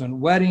funerals and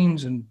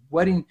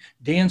wedding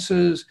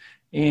dances,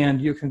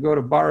 and you can go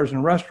to bars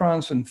and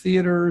restaurants and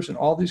theaters and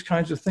all these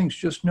kinds of things,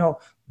 just know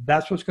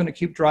that's what's going to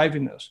keep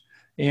driving this.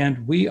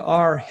 And we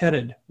are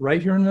headed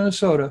right here in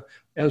Minnesota,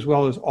 as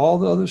well as all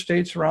the other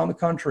states around the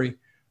country,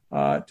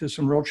 to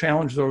some real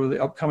challenges over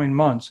the upcoming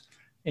months.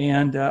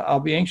 And I'll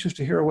be anxious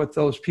to hear what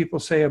those people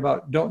say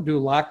about don't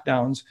do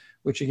lockdowns,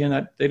 which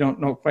again, they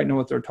don't quite know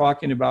what they're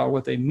talking about, or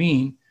what they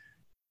mean,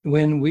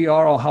 when we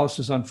are all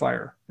houses on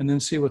fire, and then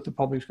see what the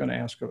public's going to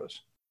ask of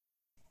us.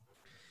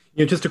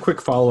 You know, just a quick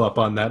follow-up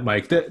on that,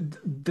 Mike.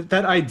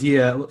 That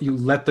idea, you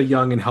let the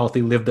young and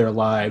healthy live their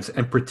lives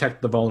and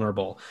protect the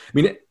vulnerable. I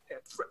mean,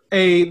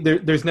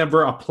 there's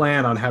never a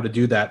plan on how to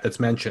do that that's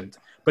mentioned.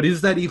 But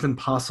is that even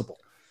possible?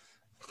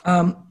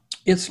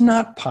 It's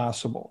not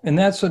possible. And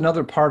that's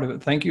another part of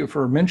it. Thank you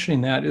for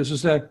mentioning that,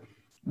 is that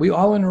we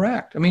all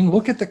interact. I mean,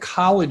 look at the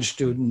college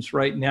students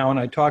right now, and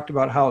I talked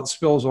about how it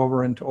spills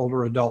over into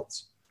older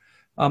adults.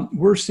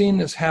 We're seeing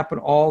this happen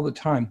all the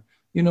time.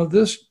 You know,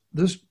 this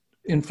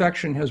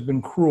infection has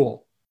been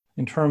cruel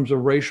in terms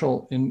of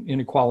racial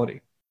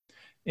inequality.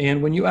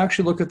 And when you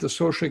actually look at the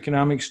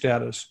socioeconomic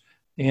status,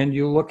 and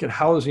you look at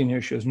housing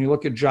issues, and you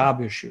look at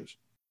job issues,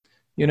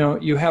 you know,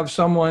 you have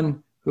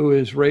someone who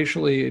is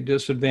racially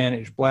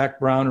disadvantaged, Black,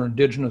 brown, or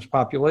indigenous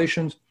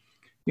populations.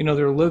 You know,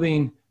 they're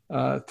living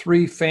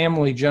 3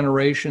 family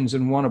generations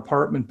in one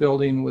apartment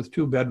building with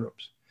 2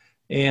 bedrooms.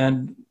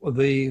 and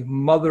the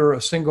mother,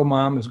 a single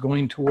mom, is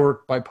going to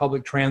work by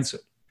public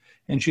transit,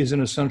 and she's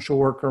an essential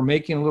worker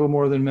making a little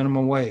more than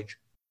minimum wage.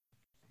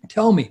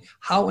 Tell me,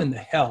 how in the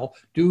hell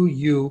do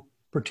you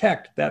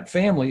protect that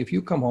family if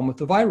you come home with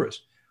the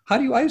virus? How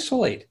do you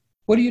isolate?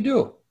 What do you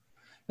do?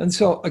 And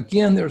so,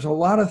 again, there's a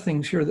lot of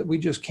things here that we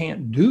just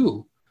can't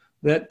do,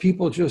 that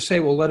people just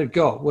say, well, let it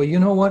go. Well, you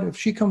know what? If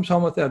she comes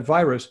home with that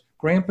virus,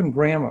 grandpa and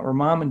grandma or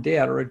mom and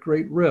dad are at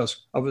great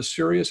risk of a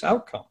serious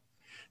outcome.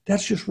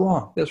 That's just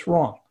wrong. That's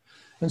wrong.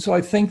 And so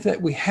I think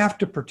that we have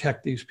to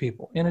protect these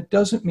people, and it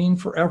doesn't mean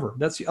forever.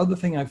 That's the other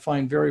thing I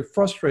find very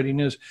frustrating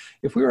is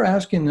if we were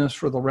asking this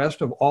for the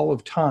rest of all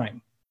of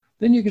time,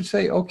 then you could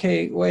say,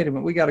 okay, wait a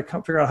minute, we got to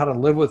figure out how to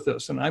live with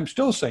this. And I'm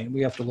still saying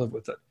we have to live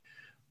with it.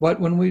 But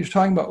when we were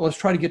talking about, let's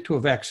try to get to a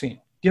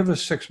vaccine, give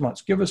us 6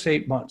 months, give us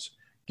 8 months,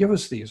 give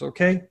us these,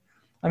 okay?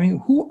 I mean,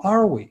 who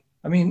are we?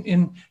 I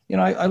mean,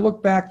 I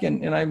look back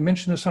and I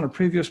mentioned this on a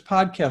previous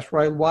podcast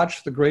where I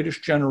watched The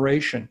Greatest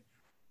Generation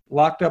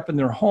locked up in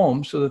their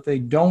homes so that they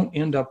don't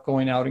end up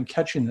going out and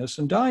catching this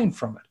and dying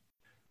from it.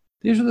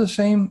 These are the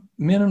same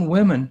men and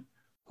women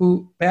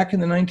who back in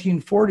the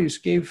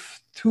 1940s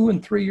gave 2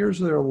 and 3 years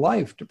of their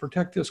life to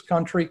protect this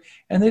country,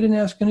 and they didn't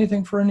ask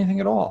anything for anything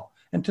at all.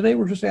 And today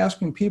we're just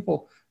asking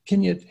people,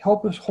 can you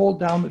help us hold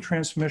down the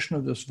transmission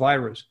of this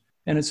virus?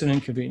 And it's an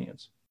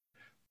inconvenience.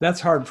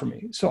 That's hard for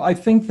me. So I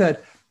think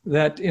that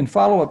in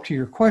follow-up to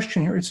your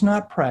question here, it's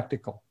not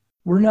practical.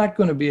 We're not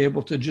going to be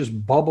able to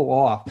just bubble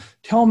off.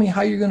 Tell me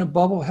how you're going to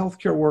bubble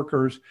healthcare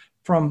workers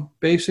from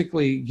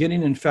basically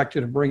getting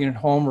infected and bringing it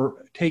home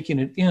or taking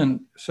it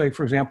in, say,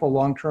 for example,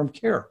 long-term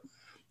care.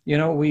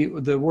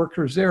 The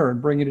workers there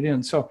and bringing it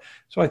in. So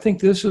I think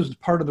this is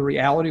part of the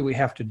reality we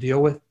have to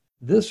deal with.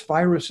 This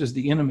virus is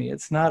the enemy.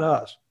 It's not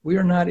us. We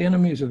are not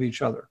enemies of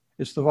each other.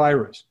 It's the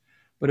virus.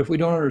 But if we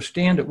don't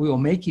understand it, we will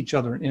make each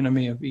other an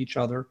enemy of each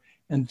other.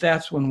 And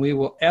that's when we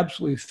will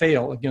absolutely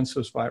fail against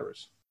this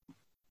virus.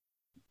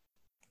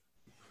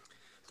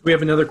 We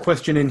have another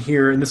question in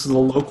here, and this is a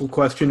local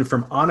question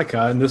from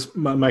Annika, and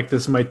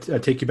this might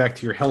take you back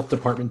to your health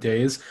department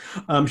days.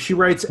 She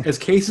writes, as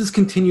cases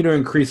continue to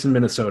increase in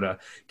Minnesota,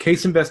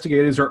 case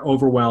investigators are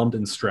overwhelmed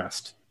and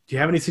stressed. Do you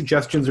have any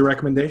suggestions or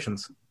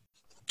recommendations?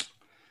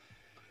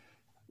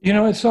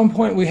 At some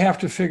point we have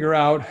to figure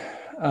out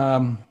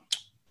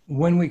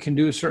when we can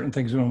do certain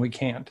things and when we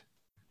can't.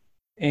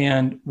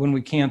 And when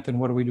we can't, then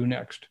what do we do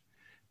next?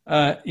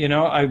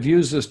 I've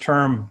used this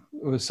term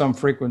with some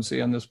frequency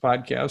on this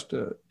podcast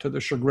to the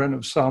chagrin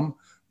of some,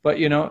 but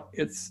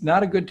it's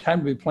not a good time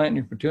to be planting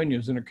your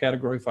petunias in a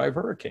Category 5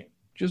 hurricane.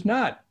 Just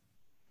not.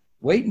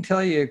 Wait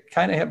until you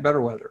kind of have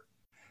better weather.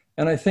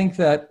 And I think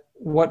that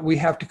what we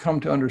have to come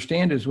to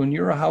understand is when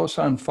you're a house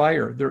on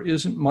fire, there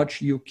isn't much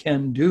you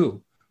can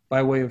do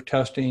by way of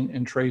testing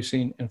and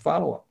tracing and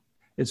follow-up.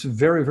 It's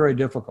very, very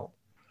difficult.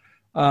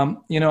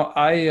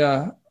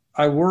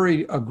 I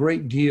worry a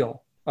great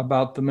deal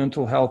about the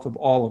mental health of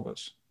all of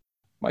us,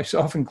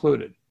 myself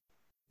included.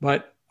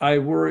 But I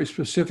worry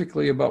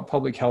specifically about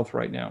public health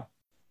right now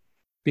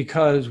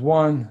because,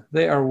 one,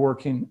 they are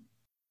working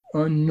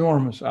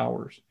enormous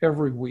hours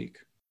every week,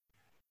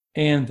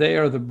 and they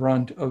are the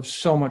brunt of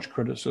so much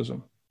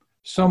criticism,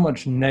 so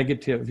much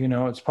negative.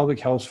 It's public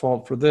health's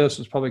fault for this,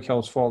 it's public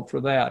health's fault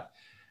for that.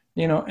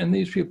 And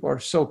these people are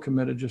so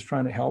committed just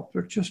trying to help.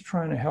 They're just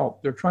trying to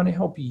help. They're trying to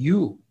help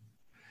you.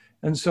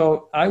 And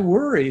so I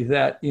worry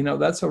that,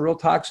 that's a real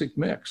toxic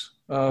mix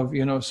of,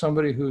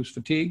 somebody who's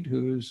fatigued,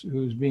 who's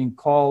being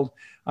called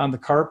on the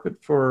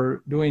carpet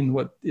for doing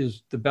what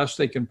is the best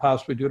they can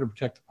possibly do to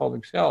protect the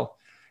public's health.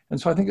 And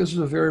so I think this is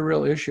a very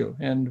real issue.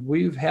 And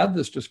we've had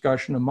this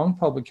discussion among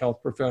public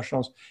health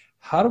professionals.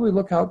 How do we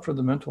look out for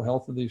the mental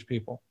health of these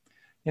people?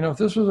 If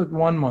this was a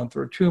 1 month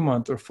or a 2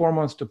 month or 4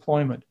 months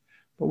deployment,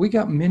 but we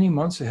got many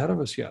months ahead of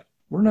us yet.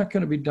 We're not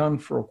going to be done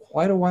for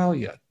quite a while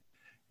yet.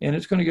 And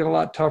it's going to get a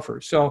lot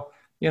tougher. So,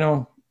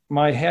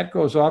 my hat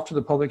goes off to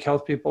the public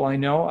health people I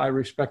know. I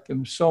respect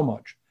them so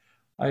much.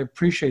 I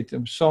appreciate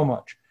them so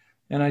much.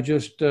 And I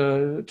just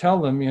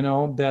tell them,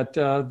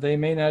 that they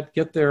may not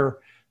get their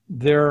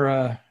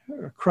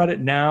credit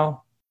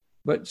now,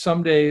 but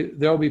someday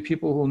there'll be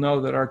people who will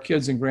know that our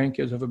kids and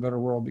grandkids have a better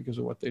world because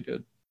of what they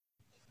did.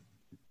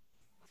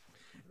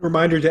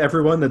 Reminder to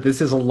everyone that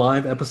this is a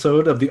live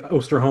episode of the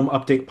Osterholm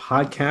Update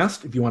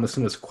podcast. If you want to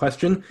send us a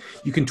question,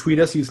 you can tweet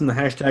us using the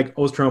hashtag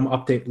Osterholm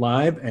Update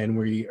Live, and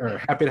we are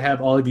happy to have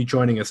all of you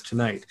joining us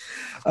tonight.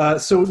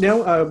 So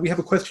now we have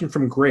a question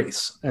from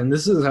Grace, and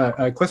this is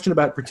a question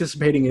about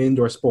participating in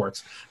indoor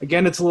sports.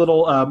 Again, it's a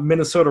little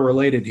Minnesota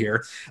related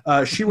here.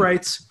 She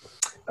writes,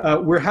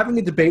 we're having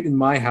a debate in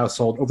my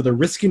household over the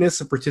riskiness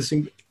of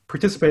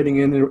participating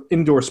in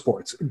indoor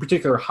sports, in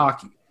particular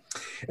hockey.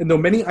 And though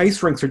many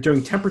ice rinks are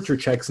doing temperature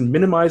checks and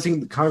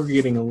minimizing the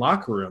congregating in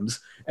locker rooms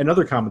and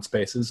other common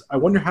spaces, I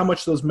wonder how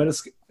much those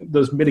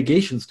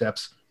mitigation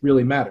steps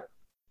really matter.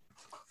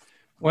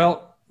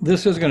 Well,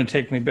 this is going to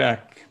take me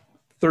back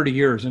 30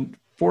 years and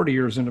 40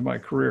 years into my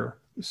career.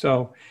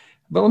 But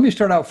let me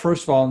start out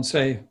first of all and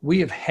say we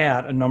have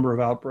had a number of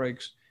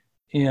outbreaks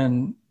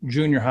in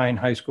junior high and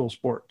high school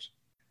sports.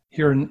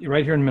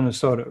 right here in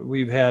Minnesota.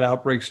 We've had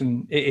outbreaks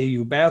in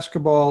AAU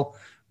basketball.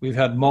 We've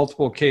had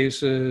multiple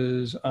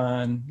cases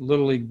on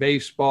Little League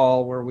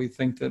baseball where we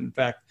think that, in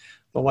fact,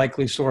 the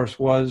likely source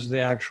was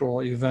the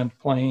actual event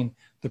playing,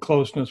 the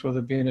closeness, whether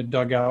it be in a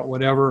dugout,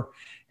 whatever.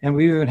 And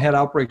we've even had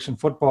outbreaks in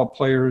football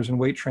players and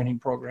weight training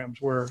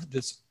programs where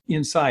it's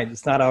inside.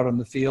 It's not out on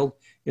the field.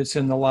 It's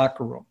in the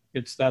locker room.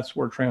 That's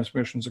where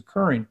transmission's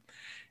occurring.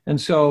 And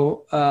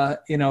so,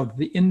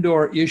 the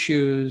indoor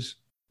issues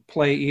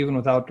play even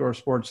with outdoor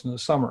sports in the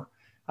summer.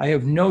 I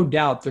have no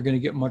doubt they're going to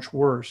get much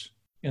worse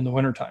in the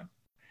wintertime.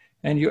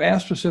 And you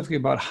asked specifically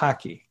about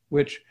hockey,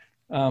 which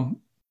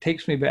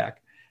takes me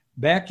back.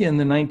 Back in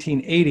the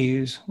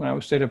 1980s, when I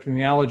was state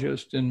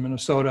epidemiologist in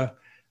Minnesota,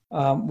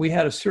 we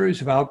had a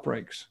series of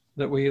outbreaks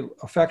that we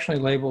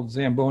affectionately labeled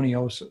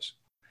Zamboniosis.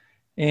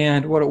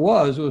 And what it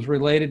was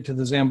related to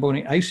the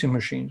Zamboni icing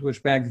machines,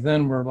 which back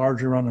then were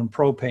largely run on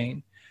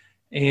propane.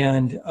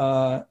 And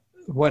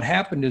what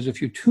happened is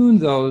if you tune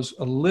those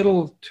a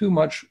little too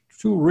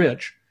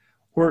rich,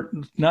 or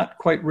not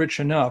quite rich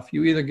enough,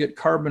 you either get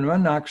carbon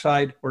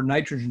monoxide or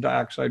nitrogen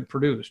dioxide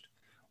produced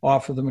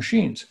off of the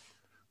machines.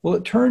 Well,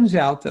 it turns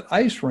out that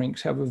ice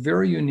rinks have a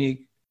very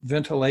unique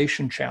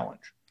ventilation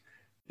challenge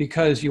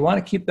because you want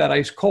to keep that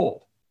ice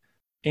cold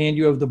and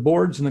you have the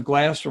boards and the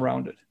glass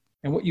around it.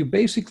 And what you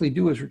basically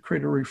do is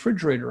create a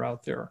refrigerator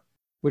out there,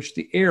 which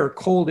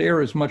cold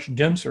air is much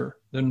denser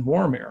than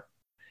warm air.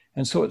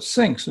 And so it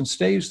sinks and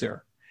stays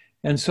there.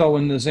 And so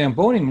when the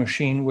Zamboni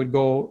machine would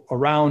go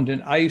around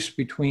in ice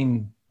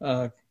between,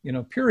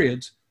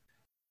 periods,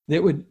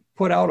 it would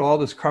put out all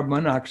this carbon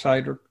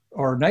monoxide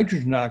or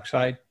nitrogen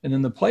dioxide, and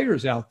then the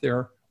players out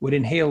there would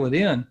inhale it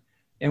in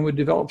and would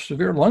develop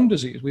severe lung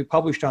disease. We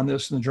published on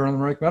this in the Journal of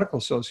the American Medical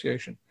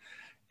Association.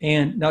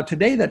 And now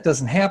today that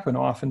doesn't happen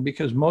often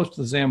because most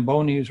of the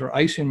Zambonis or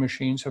icing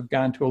machines have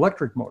gone to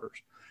electric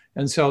motors.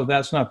 And so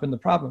that's not been the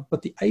problem.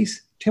 But the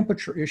ice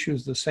temperature issue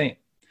is the same.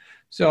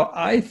 So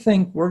I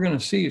think we're going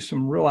to see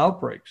some real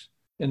outbreaks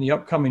in the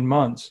upcoming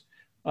months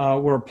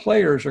where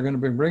players are going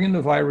to be bringing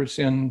the virus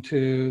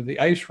into the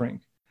ice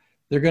rink.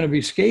 They're going to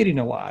be skating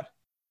a lot,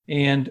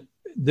 and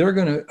they're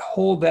going to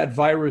hold that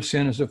virus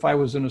in as if I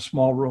was in a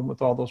small room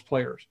with all those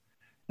players.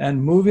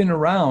 And moving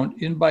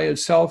around in by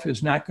itself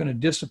is not going to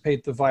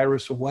dissipate the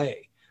virus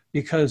away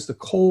because the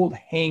cold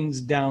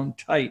hangs down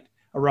tight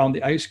around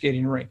the ice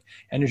skating rink.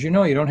 And as you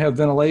know, you don't have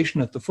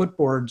ventilation at the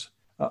footboards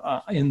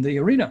in the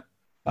arena.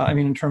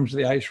 In terms of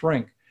the ice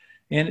rink.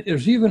 And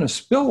there's even a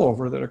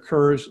spillover that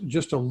occurs,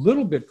 just a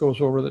little bit goes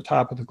over the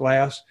top of the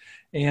glass.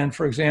 And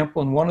for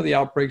example, in one of the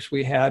outbreaks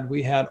we had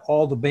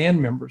all the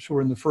band members who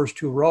were in the first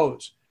two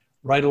rows,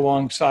 right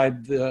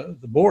alongside the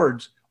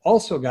boards,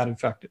 also got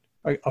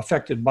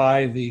affected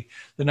by the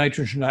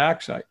nitrogen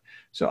dioxide.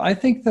 So I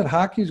think that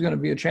hockey is going to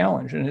be a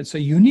challenge, and it's a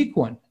unique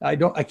one. I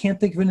can't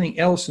think of anything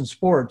else in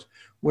sports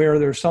where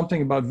there's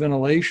something about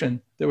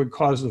ventilation that would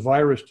cause the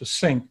virus to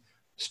sink,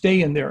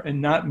 stay in there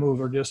and not move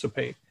or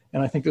dissipate.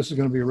 And I think this is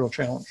going to be a real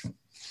challenge.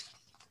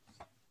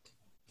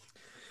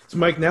 So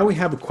Mike, now we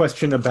have a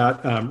question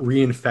about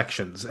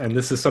reinfections. And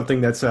this is something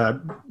that's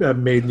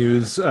made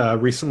news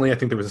recently. I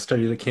think there was a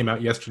study that came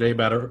out yesterday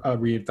about a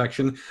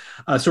reinfection.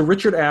 So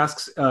Richard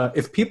asks,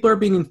 if people are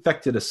being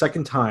infected a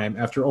second time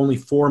after only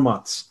 4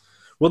 months,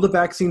 will the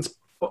vaccines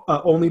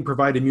only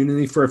provide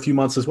immunity for a few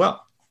months as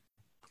well?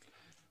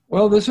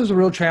 Well, this is a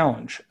real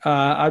challenge.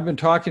 I've been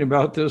talking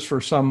about this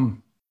for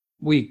some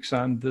weeks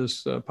on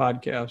this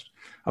podcast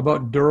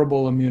about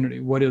durable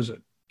immunity. What is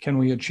it? Can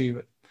we achieve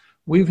it?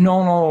 We've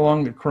known all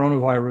along that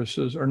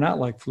coronaviruses are not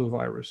like flu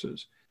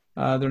viruses.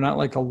 They're not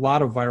like a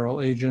lot of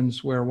viral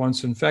agents where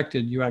once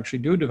infected, you actually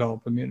do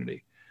develop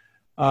immunity.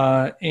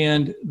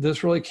 And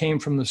this really came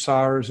from the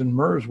SARS and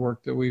MERS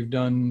work that we've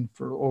done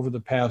for over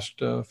the past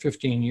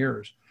 15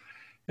 years.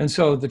 And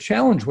so the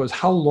challenge was,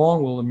 how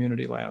long will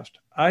immunity last?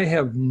 I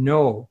have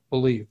no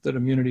belief that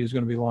immunity is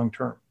going to be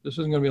long-term. This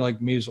isn't going to be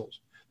like measles.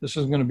 This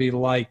is going to be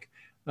like,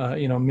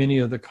 many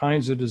of the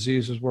kinds of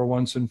diseases where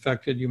once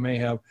infected, you may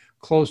have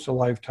close to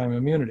lifetime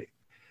immunity.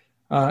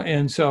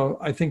 And so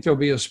I think there'll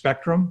be a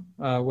spectrum,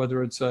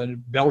 whether it's a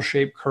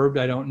bell-shaped curve,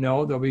 I don't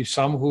know. There'll be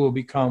some who will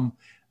become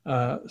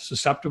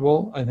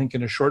susceptible, I think,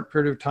 in a short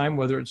period of time,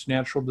 whether it's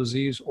natural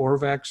disease or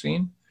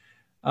vaccine.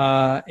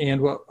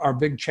 And what our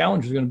big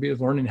challenge is going to be is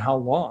learning how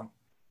long.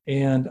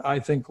 And I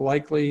think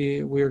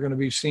likely we are going to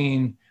be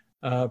seeing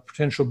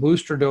potential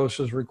booster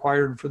doses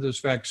required for this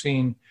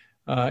vaccine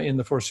in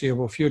the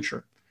foreseeable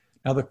future.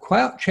 Now,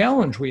 the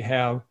challenge we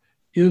have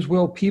is,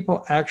 will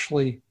people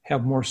actually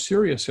have more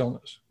serious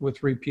illness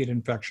with repeat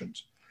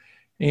infections?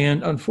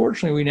 And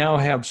unfortunately, we now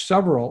have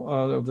several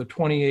of the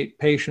 28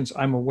 patients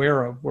I'm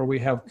aware of where we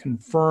have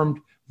confirmed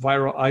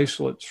viral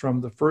isolates from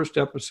the first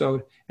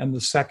episode and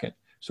the second,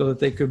 so that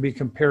they could be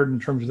compared in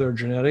terms of their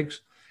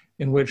genetics,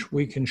 in which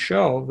we can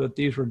show that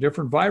these were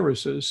different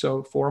viruses.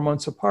 So 4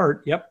 months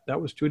apart, yep,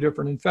 that was 2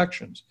 different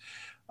infections.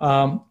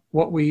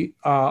 what we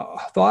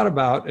thought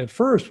about at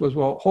first was,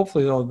 well,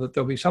 hopefully though that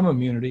there'll be some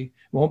immunity.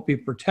 It won't be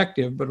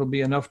protective, but it'll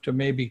be enough to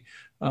maybe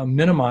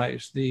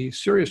minimize the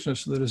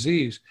seriousness of the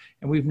disease.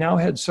 And we've now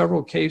had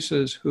several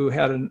cases who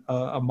had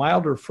a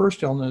milder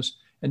first illness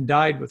and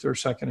died with their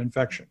second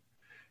infection.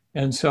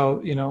 And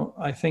so,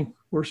 I think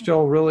we're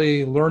still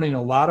really learning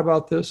a lot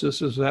about this.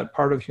 This is that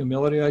part of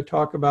humility I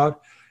talk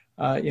about.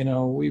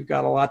 We've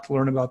got a lot to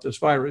learn about this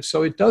virus.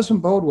 So it doesn't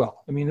bode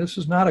well. I mean, this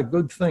is not a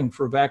good thing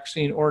for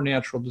vaccine or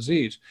natural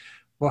disease.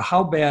 Well,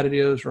 how bad it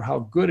is or how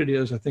good it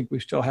is, I think we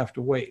still have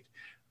to wait.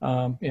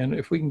 And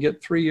if we can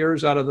get 3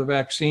 years out of the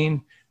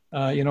vaccine,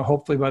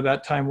 hopefully by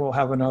that time we'll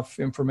have enough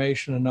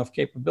information, enough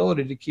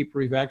capability to keep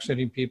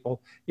revaccinating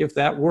people. If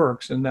that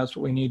works, and that's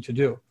what we need to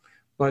do.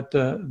 But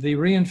the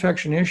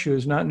reinfection issue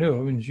is not new.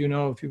 I mean, as you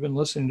know, if you've been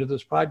listening to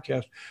this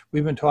podcast,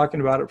 we've been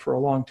talking about it for a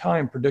long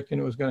time, predicting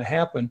it was going to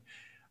happen.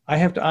 I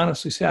have to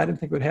honestly say, I didn't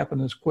think it would happen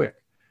this quick.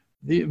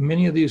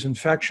 Many of these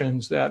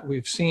infections that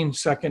we've seen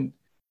second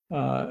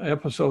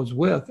episodes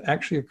with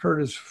actually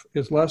occurred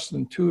as less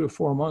than 2 to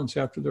 4 months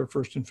after their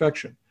first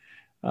infection,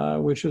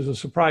 which is a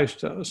surprise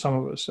to some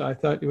of us. I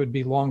thought it would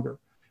be longer,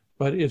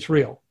 but it's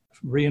real.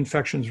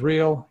 Reinfection's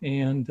real,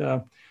 and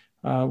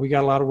we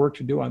got a lot of work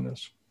to do on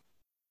this.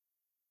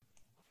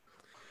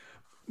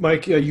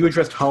 Mike, you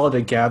addressed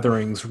holiday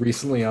gatherings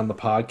recently on the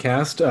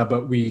podcast,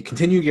 but we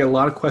continue to get a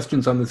lot of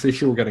questions on this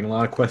issue. We're getting a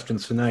lot of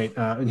questions tonight.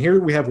 And here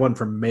we have one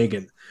from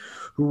Megan,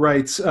 who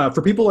writes,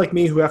 for people like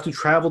me who have to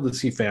travel to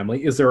see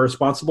family, is there a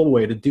responsible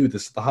way to do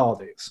this at the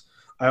holidays?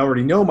 I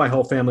already know my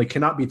whole family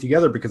cannot be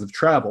together because of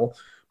travel,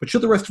 but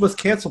should the rest of us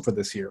cancel for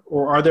this year?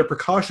 Or are there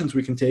precautions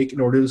we can take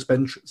in order to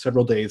spend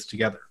several days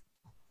together?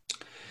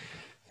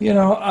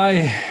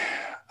 I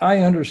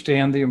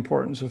understand the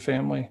importance of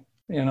family.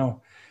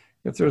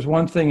 If there's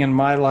one thing in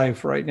my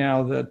life right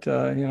now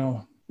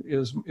that,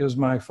 is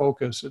my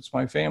focus, it's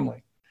my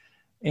family.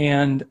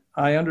 And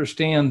I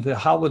understand the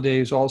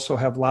holidays also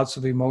have lots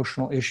of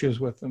emotional issues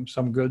with them,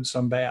 some good,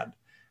 some bad,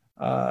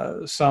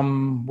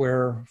 some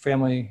where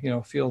family,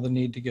 feel the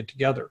need to get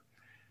together.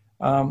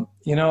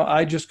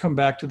 I just come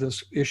back to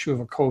this issue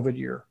of a COVID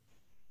year.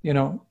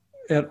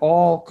 At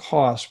all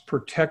costs,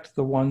 protect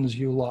the ones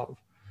you love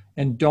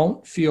and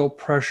don't feel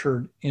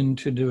pressured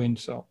into doing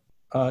so,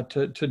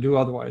 to do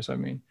otherwise, I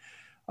mean.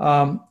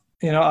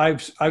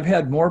 I've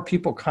had more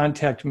people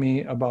contact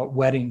me about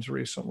weddings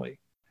recently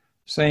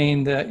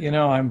saying that,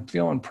 I'm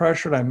feeling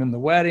pressured. I'm in the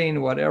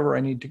wedding, whatever,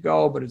 I need to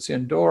go, but it's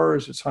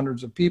indoors. It's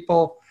hundreds of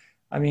people.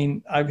 I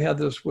mean, I've had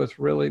this with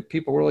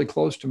people really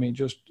close to me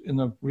just in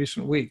the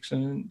recent weeks.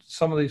 And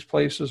some of these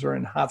places are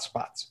in hot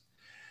spots.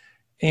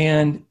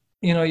 And,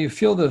 you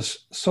feel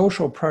this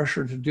social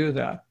pressure to do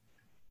that,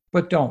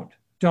 but don't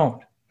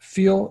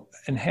feel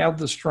and have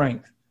the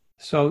strength.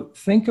 So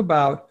think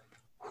about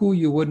who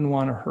you wouldn't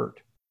want to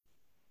hurt.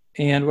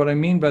 And what I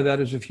mean by that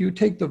is if you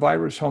take the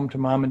virus home to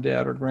mom and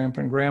dad or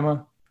grandpa and grandma,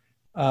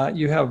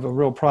 you have a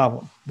real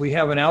problem. We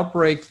have an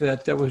outbreak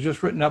that was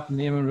just written up in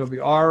the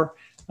MMWR,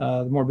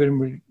 the Morbidity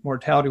and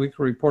Mortality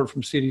Weekly Report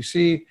from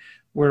CDC,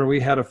 where we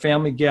had a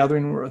family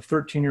gathering where a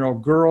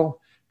 13-year-old girl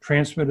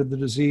transmitted the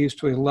disease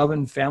to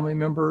 11 family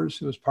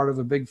members. It was part of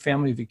a big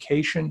family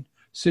vacation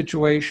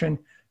situation.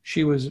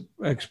 She was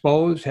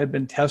exposed, had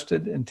been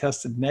tested and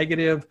tested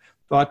negative,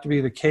 thought to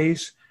be the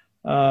case.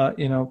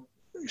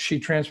 She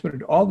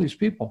transmitted all these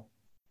people.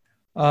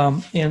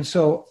 And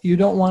so you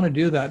don't want to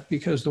do that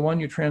because the one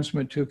you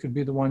transmit to could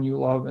be the one you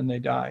love and they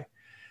die.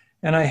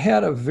 And I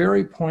had a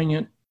very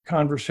poignant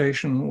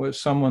conversation with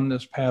someone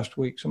this past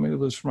week, somebody who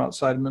lives from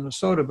outside of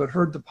Minnesota, but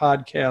heard the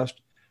podcast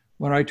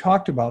when I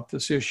talked about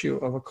this issue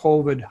of a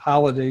COVID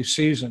holiday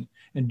season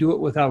and do it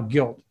without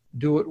guilt,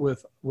 do it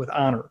with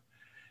honor.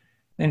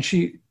 And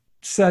she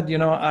said,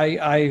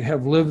 I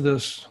have lived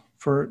this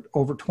for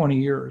over 20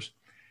 years.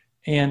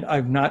 And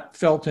I've not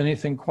felt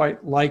anything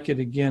quite like it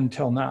again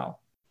till now.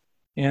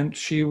 And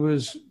she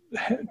was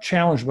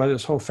challenged by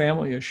this whole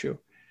family issue.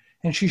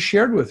 And she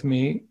shared with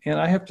me, and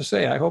I have to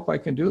say, I hope I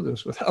can do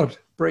this without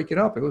breaking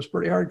up. It was a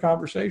pretty hard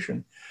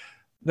conversation,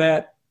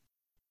 that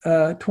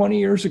 20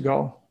 years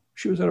ago,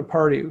 she was at a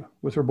party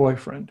with her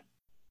boyfriend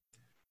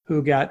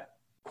who got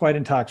quite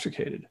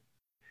intoxicated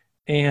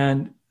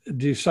and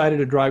decided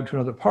to drive to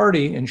another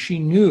party, and she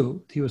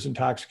knew he was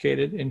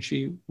intoxicated and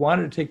she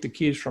wanted to take the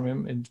keys from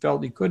him and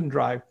felt he couldn't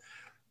drive,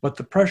 but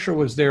the pressure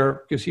was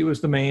there because he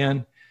was the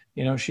man,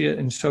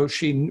 so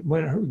she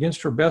went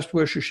against her best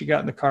wishes. She got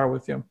in the car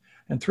with him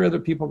and 3 other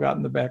people got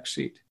in the back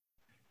seat.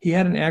 He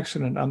had an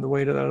accident on the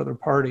way to that other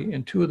party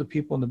and 2 of the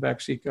people in the back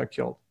seat got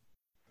killed.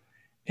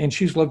 And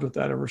she's lived with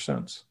that ever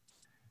since.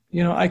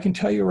 I can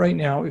tell you right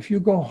now, if you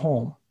go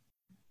home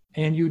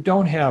and you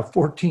don't have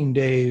 14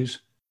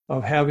 days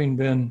of having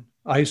been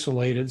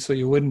isolated so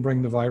you wouldn't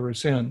bring the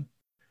virus in,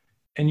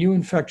 and you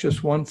infect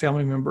just one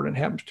family member and it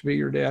happens to be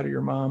your dad or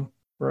your mom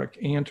or an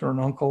aunt or an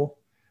uncle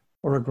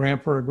or a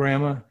grandpa or a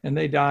grandma, and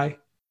they die,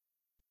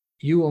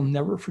 you will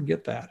never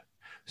forget that.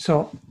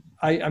 So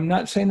I'm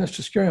not saying this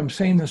to scare you. I'm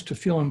saying this to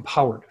feel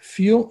empowered.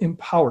 Feel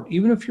empowered.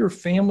 Even if your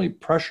family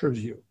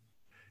pressures you,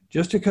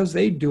 Just because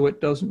they do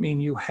it doesn't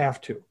mean you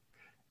have to.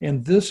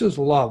 And this is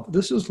love.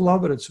 This is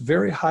love at its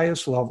very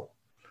highest level.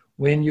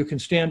 When you can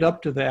stand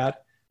up to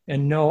that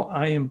and know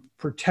I am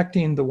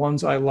protecting the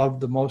ones I love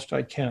the most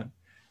I can.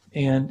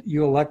 And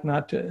you elect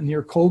not to, in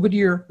your COVID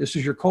year, this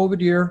is your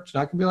COVID year. It's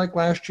not going to be like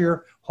last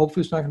year.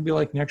 Hopefully it's not going to be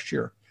like next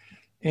year.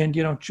 And,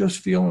 just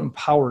feel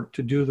empowered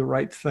to do the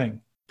right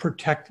thing.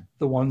 Protect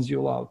the ones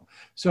you love.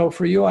 So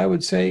for you, I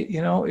would say,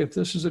 if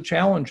this is a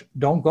challenge,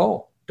 don't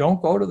go.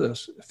 Don't go to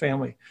this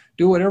family.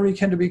 Do whatever you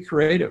can to be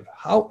creative.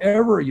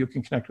 However you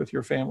can connect with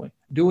your family.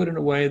 Do it in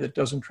a way that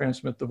doesn't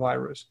transmit the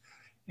virus.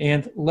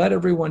 And let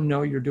everyone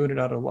know you're doing it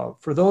out of love.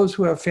 For those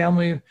who have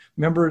family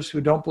members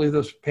who don't believe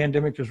this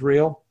pandemic is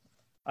real,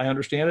 I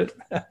understand it.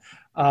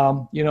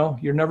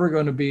 You're never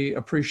going to be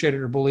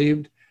appreciated or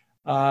believed.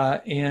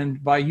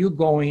 And by you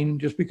going,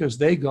 just because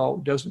they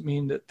go, doesn't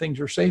mean that things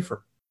are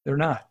safer. They're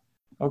not.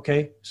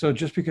 Okay. So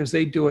just because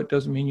they do it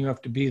doesn't mean you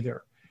have to be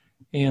there.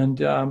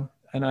 And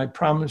I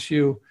promise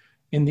you,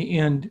 in the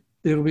end,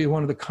 it'll be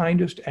one of the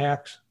kindest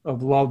acts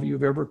of love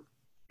you've ever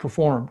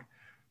performed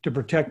to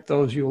protect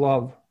those you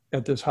love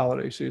at this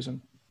holiday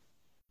season.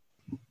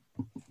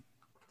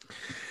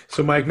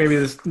 So, Mike,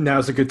 maybe now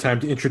is a good time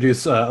to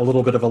introduce a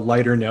little bit of a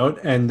lighter note.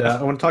 And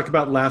I want to talk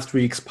about last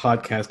week's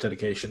podcast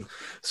dedication.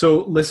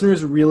 So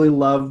listeners really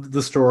loved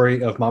the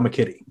story of Mama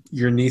Kitty,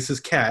 your niece's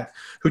cat,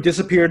 who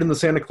disappeared in the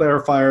Santa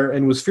Clara fire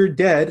and was feared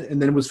dead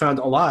and then was found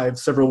alive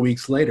several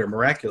weeks later,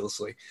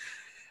 miraculously.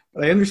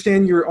 But I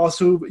understand you've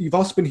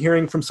also been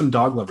hearing from some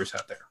dog lovers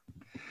out there.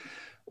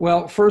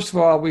 Well, first of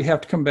all, we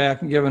have to come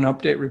back and give an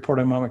update report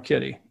on Mama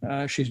Kitty.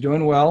 She's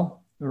doing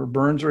well. Her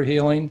burns are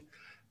healing.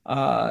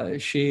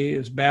 She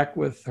is back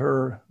with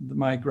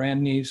my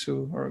grandniece,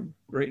 or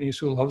great niece,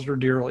 who loves her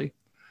dearly.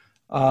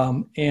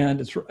 And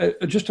it's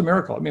just a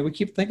miracle. I mean, we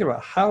keep thinking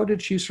about how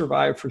did she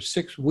survive for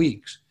 6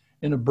 weeks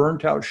in a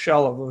burnt out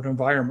shell of an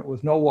environment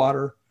with no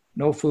water,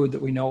 no food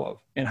that we know of?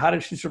 And how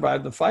did she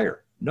survive the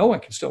fire? No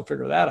one can still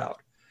figure that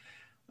out.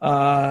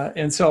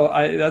 And so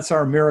that's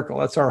our miracle.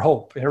 That's our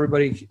hope.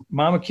 Everybody,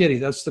 Mama Kitty,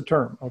 that's the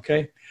term.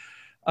 Okay.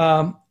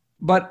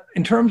 But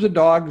in terms of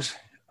dogs,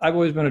 I've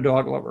always been a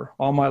dog lover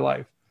all my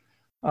life.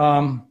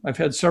 I've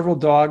had several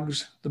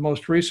dogs. The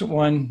most recent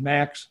one,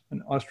 Max,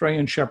 an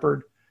Australian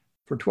Shepherd,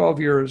 for 12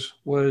 years,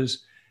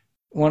 was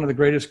one of the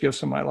greatest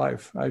gifts of my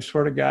life. I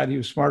swear to God, he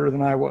was smarter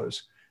than I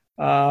was.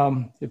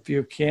 If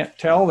you can't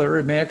tell,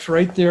 there, Max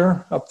right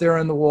there, up there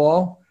on the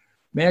wall.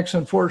 Max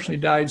unfortunately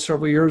died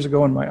several years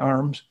ago in my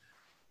arms.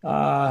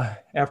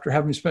 After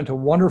having spent a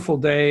wonderful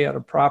day at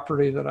a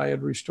property that I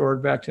had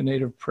restored back to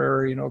native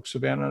prairie in Oak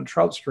Savannah and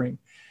trout stream.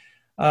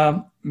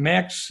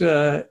 Max,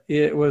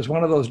 it was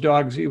one of those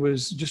dogs. He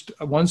was just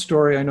one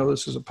story. I know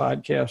this is a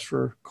podcast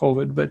for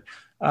COVID, but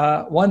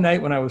one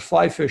night when I was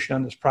fly fishing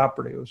on this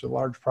property, it was a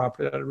large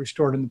property that I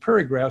restored, and the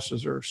prairie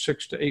grasses are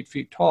 6 to 8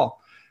 feet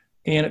tall.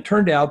 And it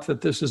turned out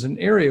that this is an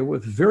area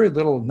with very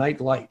little night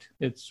light.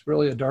 It's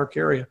really a dark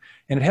area.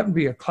 And it happened to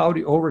be a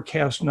cloudy,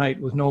 overcast night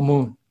with no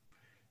moon.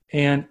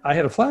 And I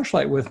had a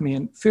flashlight with me,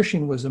 and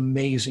fishing was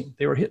amazing.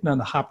 They were hitting on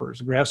the hoppers,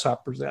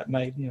 grasshoppers that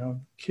night,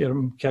 hit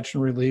them, catch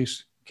and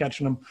release,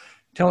 catching them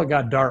until it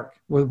got dark.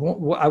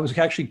 I was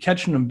actually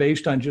catching them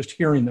based on just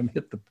hearing them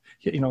hit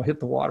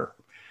the water.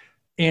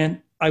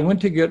 And I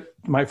went to get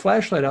my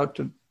flashlight out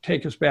to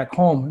take us back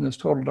home in this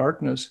total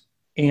darkness.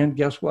 And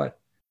guess what?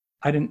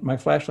 My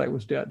flashlight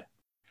was dead.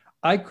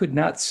 I could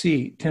not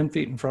see 10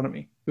 feet in front of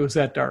me. It was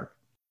that dark.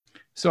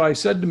 So I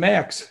said to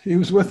Max, he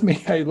was with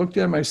me. I looked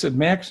at him. I said,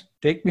 Max,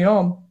 take me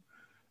home.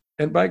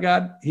 And by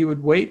God, he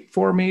would wait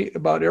for me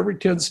about every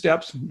 10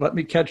 steps, let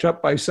me catch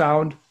up by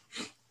sound.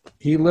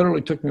 He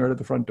literally took me right to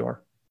the front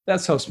door.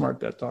 That's how smart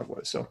that dog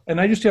was. So,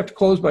 and I just have to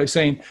close by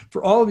saying,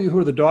 for all of you who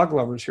are the dog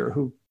lovers here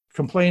who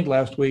complained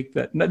last week,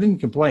 that I didn't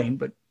complain,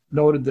 but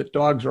noted that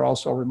dogs are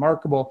also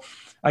remarkable,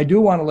 I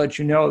do want to let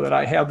you know that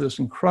I have this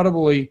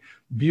incredibly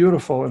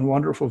beautiful and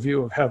wonderful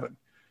view of heaven.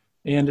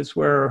 And it's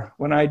where,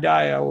 when I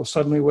die, I will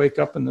suddenly wake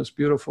up in this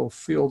beautiful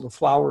field of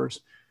flowers.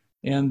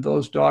 And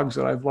those dogs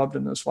that I've loved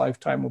in this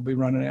lifetime will be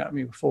running at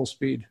me with full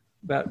speed.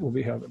 That will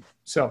be heaven.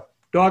 So,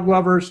 dog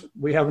lovers,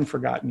 we haven't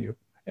forgotten you.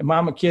 And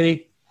Mama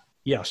Kitty,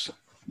 yes.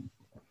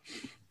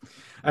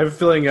 I have a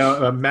feeling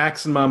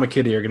Max and Mama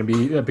Kitty are going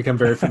to become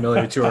very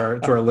familiar to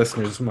our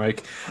listeners,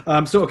 Mike.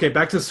 Okay,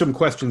 back to some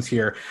questions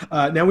here.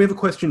 Now we have a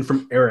question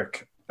from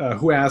Eric,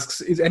 who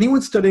asks, is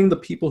anyone studying the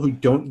people who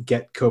don't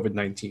get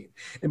COVID-19?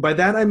 And by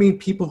that, I mean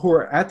people who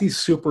are at these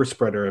super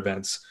spreader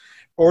events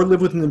or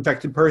live with an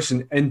infected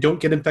person and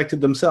don't get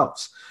infected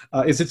themselves.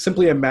 Is it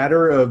simply a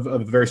matter of a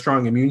very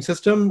strong immune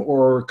system,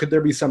 or could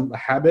there be some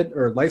habit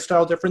or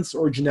lifestyle difference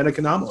or genetic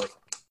anomaly?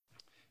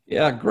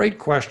 Yeah, great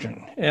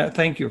question.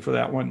 Thank you for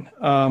that one.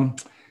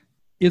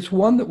 It's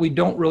one that we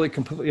don't really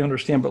completely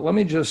understand, but let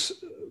me just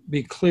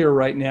be clear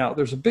right now.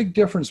 There's a big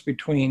difference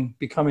between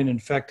becoming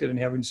infected and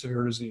having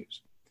severe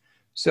disease.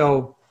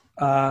 So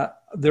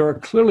there are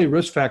clearly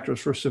risk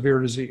factors for severe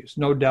disease,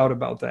 no doubt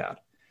about that.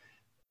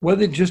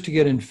 Whether just to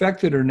get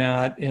infected or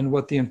not and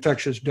what the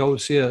infectious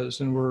dose is,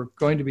 and we're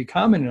going to be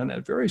commenting on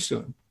that very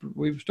soon.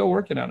 We're still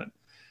working on it.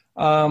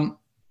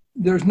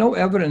 there's no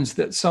evidence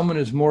that someone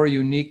is more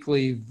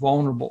uniquely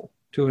vulnerable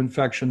to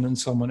infection than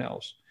someone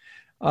else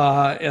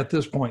at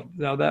this point.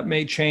 Now, that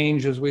may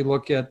change as we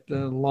look at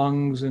the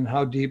lungs and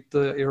how deep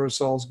the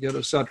aerosols get,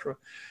 et cetera.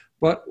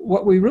 But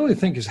what we really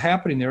think is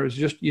happening there is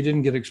just you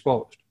didn't get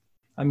exposed.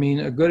 I mean,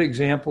 a good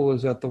example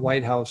is at the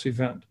White House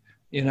event.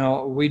 You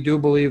know, we do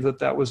believe that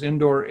that was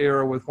indoor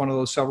air with one of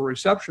those several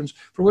receptions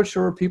for which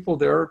there were people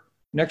there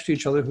next to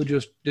each other who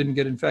just didn't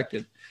get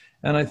infected.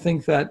 And I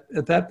think that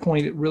at that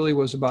point, it really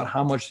was about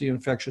how much the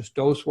infectious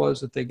dose was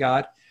that they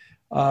got,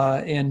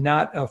 and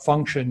not a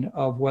function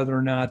of whether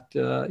or not,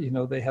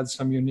 they had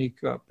some unique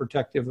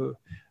protective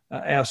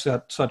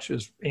asset such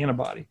as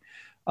antibody.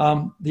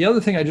 The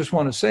other thing I just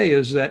want to say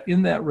is that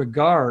in that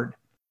regard,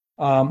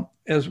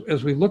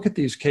 as we look at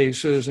these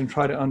cases and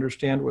try to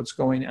understand what's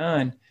going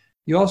on,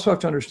 you also have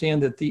to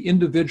understand that the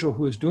individual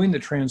who is doing the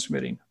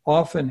transmitting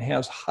often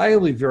has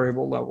highly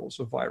variable levels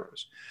of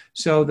virus.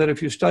 So that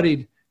if you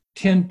studied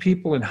 10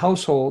 people in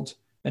households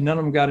and none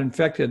of them got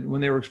infected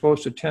when they were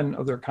exposed to 10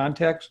 of their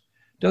contacts,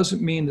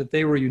 doesn't mean that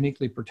they were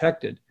uniquely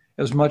protected,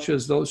 as much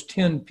as those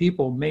 10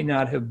 people may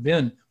not have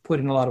been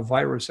putting a lot of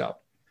virus out.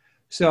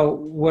 So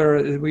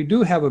where we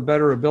do have a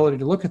better ability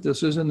to look at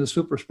this is in the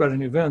super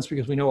spreading events,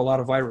 because we know a lot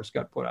of virus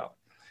got put out.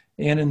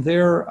 And in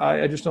there,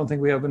 I just don't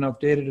think we have enough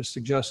data to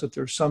suggest that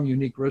there's some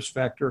unique risk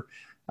factor.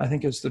 I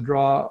think it's the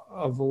draw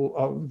of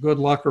good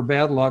luck or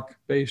bad luck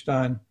based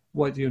on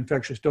what the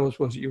infectious dose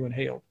was that you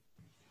inhaled.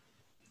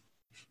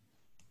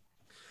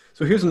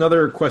 So here's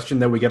another question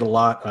that we get a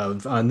lot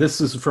of. And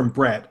this is from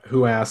Brett,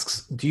 who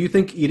asks, do you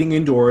think eating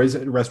indoors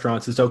at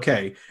restaurants is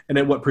okay? And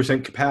at what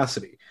percent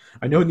capacity?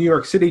 I know New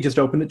York City just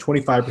opened at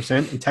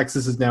 25% and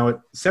Texas is now at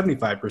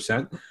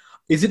 75%.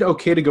 Is it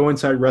okay to go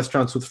inside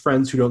restaurants with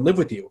friends who don't live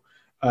with you?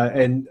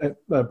 And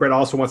Brett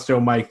also wants to know,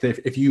 Mike, that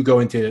if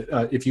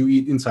you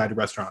eat inside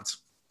restaurants.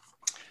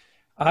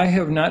 I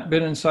have not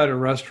been inside a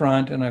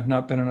restaurant and I've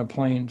not been on a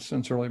plane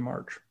since early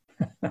March.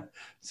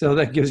 So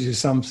that gives you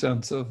some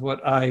sense of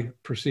what I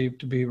perceive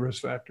to be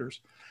risk factors.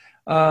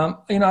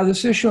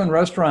 This issue in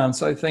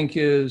restaurants, I think,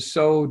 is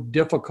so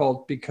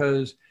difficult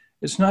because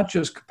it's not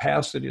just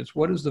capacity. It's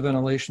what is the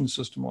ventilation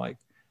system like?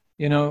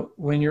 You know,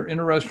 when you're in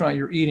a restaurant,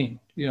 you're eating,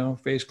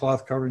 face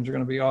cloth coverings are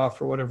going to be off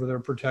or whatever, they're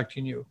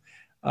protecting you.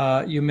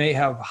 You may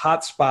have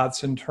hot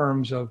spots in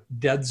terms of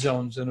dead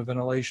zones in a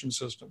ventilation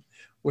system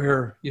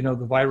where, the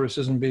virus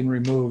isn't being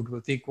removed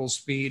with equal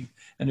speed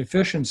and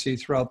efficiency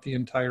throughout the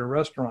entire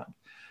restaurant.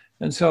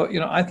 And so,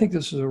 I think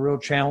this is a real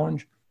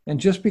challenge. And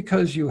just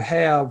because you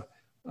have,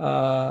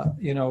 X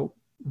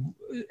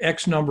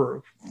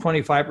number,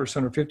 25%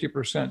 or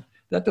 50%,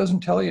 that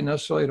doesn't tell you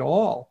necessarily at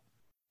all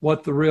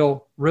what the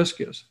real risk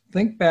is.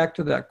 Think back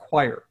to that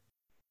choir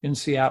in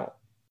Seattle.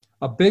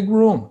 A big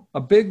room,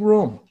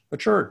 a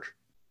church.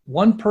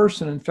 One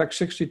person infects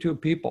 62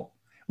 people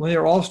when they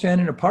were all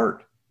standing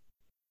apart,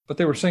 but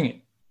they were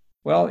singing.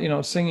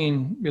 Well,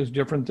 singing is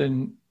different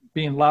than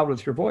being loud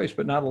with your voice,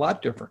 but not a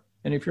lot different.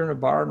 And if you're in a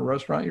bar and a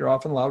restaurant, you're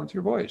often loud with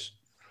your voice.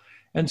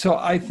 And so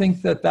I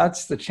think that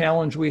that's the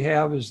challenge we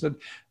have is that,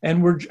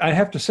 and I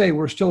have to say,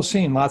 we're still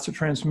seeing lots of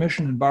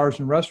transmission in bars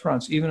and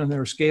restaurants, even in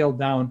their scaled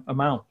down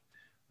amount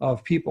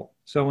of people.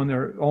 So when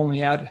they're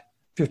only at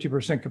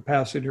 50%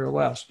 capacity or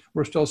less,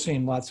 we're still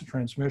seeing lots of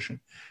transmission.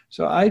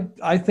 So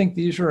I think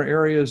these are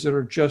areas that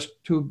are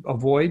just to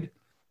avoid.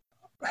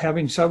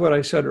 Having said what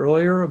I said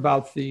earlier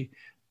about the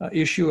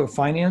issue of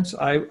finance,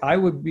 I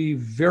would be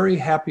very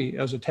happy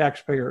as a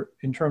taxpayer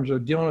in terms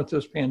of dealing with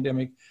this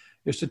pandemic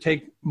is to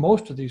take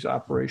most of these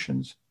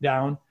operations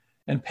down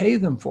and pay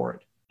them for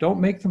it. Don't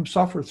make them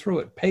suffer through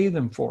it. Pay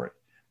them for it,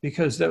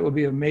 because that would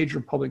be a major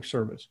public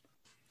service.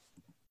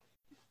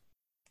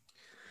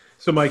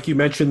 So, Mike, you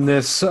mentioned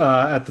this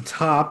at the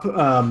top.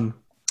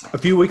 A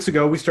few weeks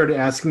ago, we started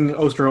asking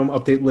Osterholm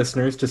Update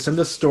listeners to send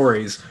us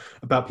stories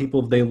about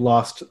people they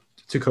lost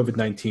to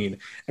COVID-19,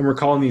 and we're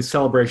calling these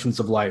celebrations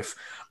of life.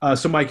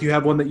 So, Mike, you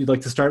have one that you'd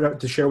like to start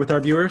out to share with our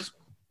viewers?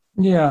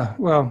 Yeah,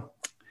 well,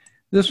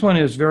 this one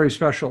is very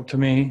special to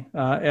me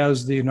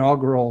as the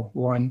inaugural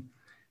one.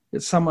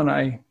 It's someone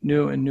I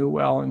knew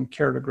well and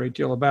cared a great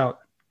deal about.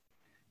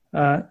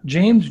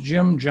 James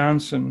Jim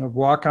Johnson of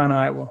Waukon,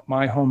 Iowa,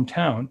 my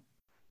hometown,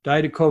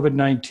 died of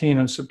COVID-19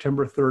 on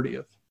September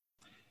 30th.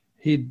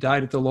 He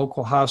died at the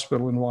local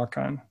hospital in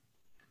Waukon.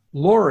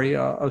 Lori,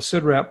 a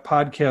SIDRAP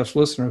podcast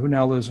listener who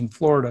now lives in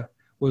Florida,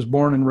 was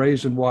born and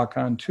raised in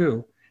Waukon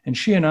too. And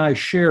she and I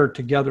share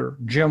together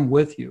Jim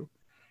With You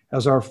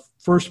as our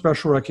first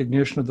special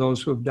recognition of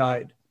those who have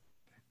died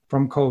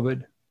from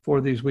COVID for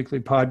these weekly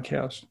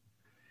podcasts.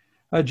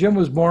 Jim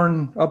was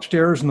born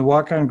upstairs in the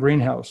Waukon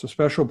greenhouse, a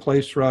special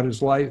place throughout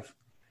his life.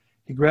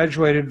 He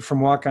graduated from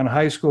Waukon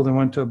High School, then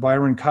went to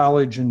Byron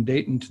College in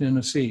Dayton,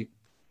 Tennessee.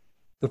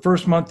 The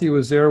first month he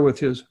was there with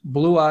his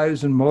blue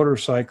eyes and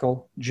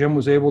motorcycle, Jim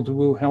was able to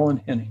woo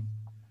Helen Henning.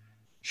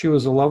 She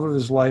was the love of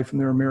his life, and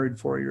they were married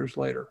 4 years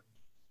later.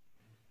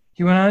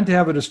 He went on to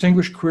have a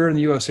distinguished career in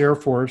the U.S. Air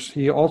Force.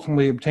 He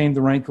ultimately obtained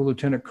the rank of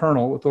lieutenant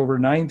colonel with over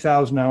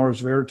 9,000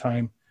 hours of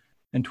airtime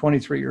and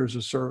 23 years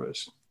of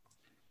service.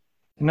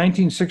 In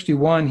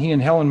 1961, he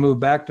and Helen moved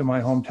back to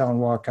my hometown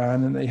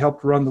Waukon, and they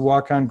helped run the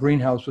Waukon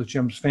greenhouse with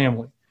Jim's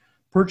family,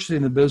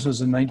 purchasing the business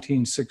in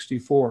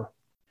 1964.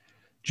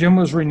 Jim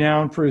was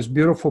renowned for his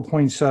beautiful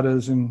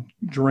poinsettias and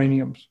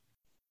geraniums.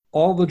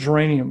 All the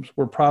geraniums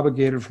were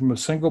propagated from a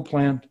single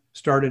plant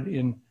started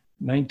in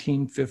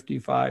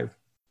 1955.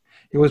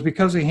 It was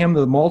because of him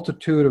the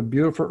multitude of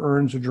beautiful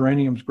urns of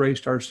geraniums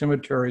graced our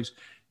cemeteries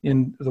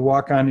in the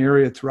Waukon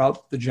area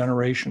throughout the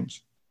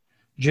generations.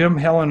 Jim,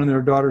 Helen, and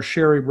their daughter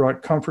Sherry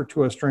brought comfort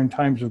to us during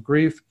times of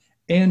grief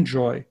and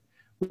joy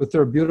with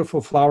their beautiful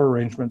flower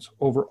arrangements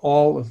over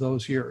all of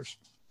those years.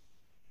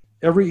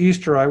 Every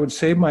Easter, I would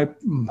save my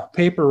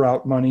paper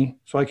route money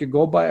so I could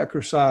go buy a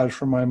corsage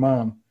for my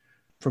mom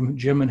from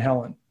Jim and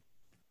Helen.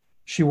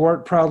 She wore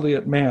it proudly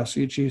at Mass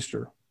each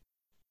Easter.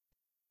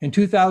 In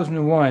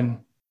 2001,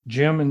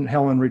 Jim and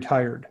Helen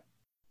retired.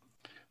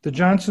 The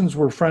Johnsons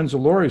were friends of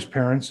Lori's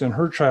parents, and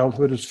her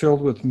childhood is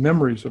filled with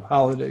memories of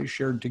holidays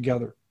shared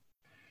together.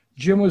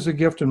 Jim was a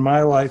gift in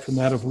my life and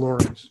that of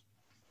Lori's.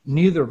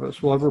 Neither of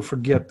us will ever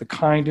forget the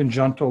kind and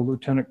gentle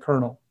Lieutenant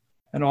Colonel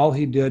and all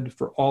he did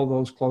for all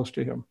those close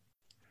to him.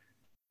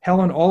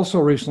 Helen also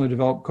recently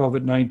developed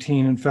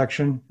COVID-19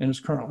 infection and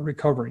is currently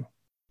recovering.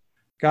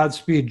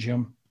 Godspeed,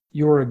 Jim.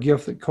 You are a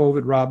gift that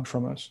COVID robbed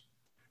from us.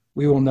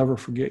 We will never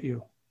forget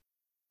you.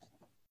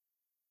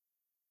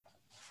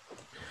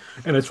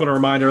 And I just want to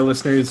remind our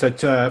listeners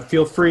that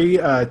feel free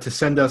to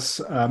send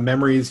us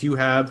memories you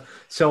have,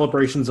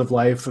 celebrations of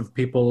life of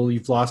people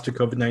you've lost to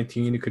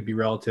COVID-19. It could be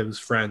relatives,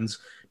 friends,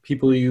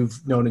 people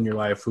you've known in your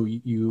life who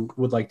you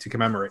would like to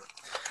commemorate.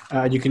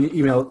 You can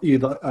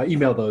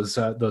email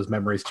those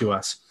memories to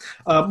us.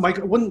 Mike,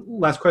 one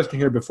last question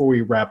here before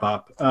we wrap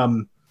up.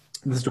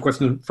 This is a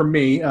question from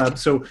me.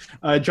 So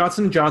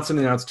Johnson & Johnson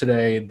announced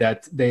today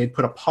that they had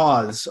put a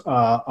pause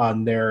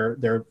on their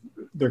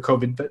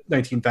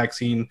COVID-19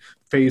 vaccine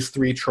phase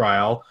 3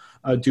 trial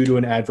due to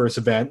an adverse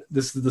event.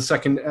 This is the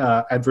second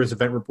adverse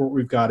event report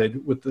we've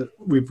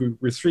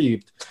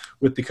received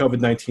with the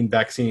COVID-19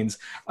 vaccines.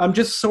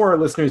 Just so our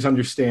listeners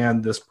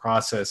understand this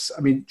process,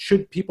 I mean,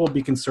 should people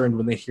be concerned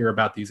when they hear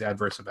about these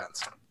adverse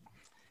events?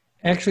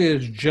 Actually,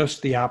 it's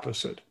just the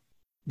opposite.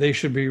 They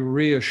should be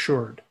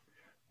reassured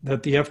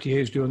that the FDA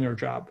is doing their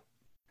job.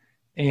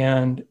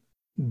 And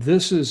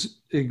this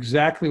is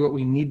exactly what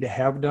we need to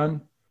have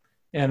done.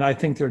 And I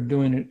think they're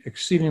doing it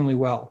exceedingly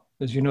well.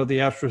 As you know, the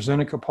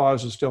AstraZeneca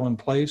pause is still in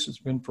place. It's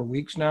been for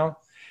weeks now.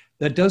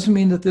 That doesn't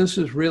mean that this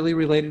is really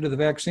related to the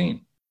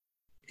vaccine.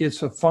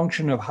 It's a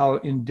function of how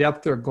in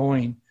depth they're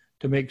going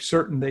to make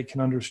certain they can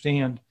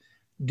understand,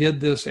 did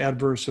this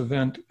adverse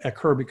event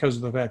occur because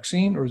of the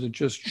vaccine, or is it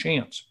just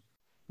chance?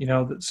 You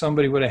know, that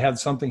somebody would have had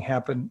something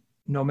happen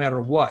no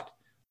matter what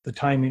the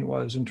timing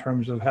was in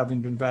terms of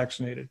having been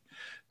vaccinated.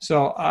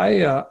 So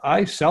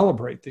I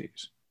celebrate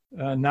these.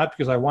 Not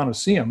because I want to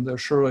see them. They're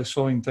surely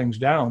slowing things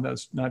down.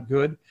 That's not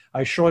good.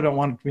 I surely don't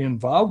want to be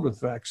involved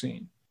with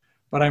vaccine.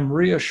 But I'm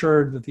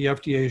reassured that the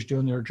FDA is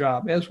doing their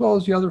job, as well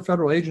as the other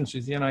federal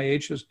agencies. The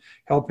NIH is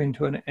helping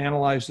to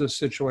analyze this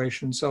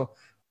situation. So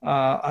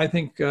I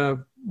think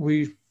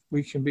we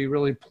can be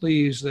really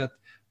pleased that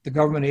the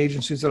government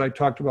agencies that I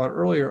talked about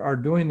earlier are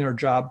doing their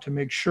job to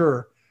make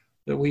sure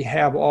that we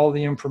have all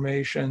the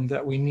information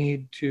that we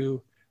need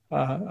to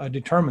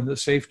determine the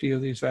safety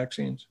of these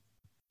vaccines.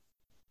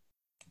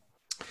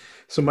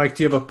 So, Mike,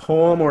 do you have a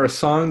poem or a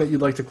song that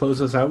you'd like to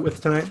close us out with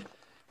tonight?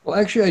 Well,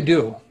 actually, I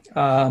do.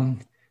 I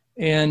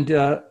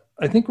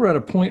think we're at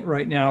a point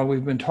right now,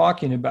 we've been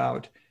talking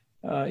about,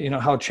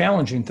 how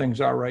challenging things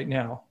are right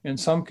now. And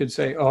some could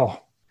say,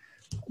 oh,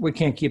 we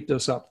can't keep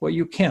this up. Well,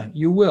 you can.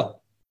 You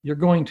will. You're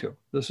going to.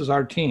 This is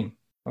our team,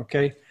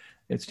 okay?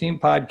 It's Team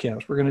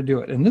Podcast. We're going to do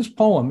it. And this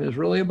poem is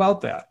really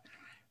about that.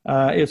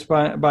 It's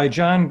by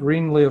John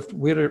Greenleaf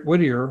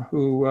Whittier,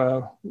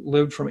 who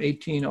lived from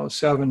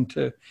 1807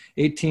 to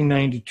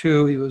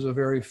 1892. He was a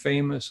very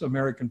famous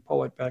American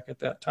poet back at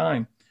that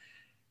time.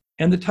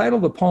 And the title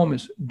of the poem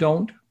is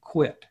Don't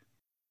Quit.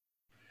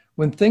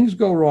 When things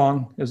go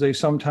wrong, as they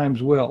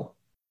sometimes will,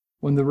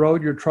 when the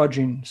road you're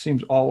trudging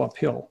seems all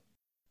uphill,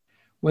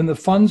 when the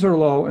funds are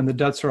low and the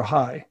debts are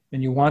high,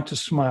 and you want to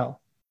smile,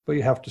 but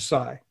you have to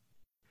sigh,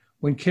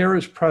 when care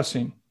is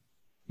pressing,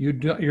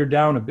 you're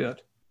down a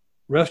bit,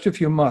 rest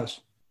if you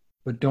must,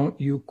 but don't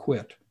you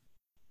quit.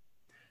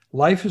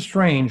 Life is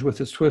strange with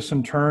its twists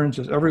and turns,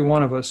 as every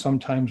one of us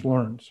sometimes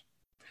learns.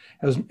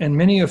 And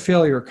many a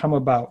failure come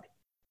about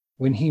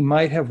when he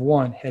might have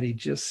won had he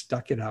just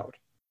stuck it out.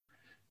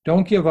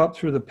 Don't give up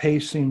through the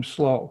pace seems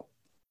slow.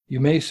 You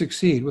may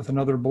succeed with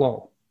another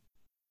blow.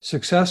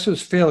 Success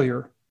is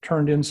failure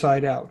turned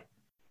inside out,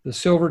 the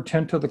silver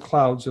tint of the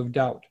clouds of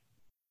doubt.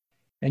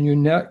 And you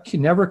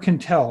never can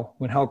tell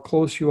when how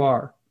close you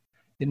are.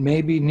 It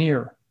may be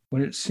near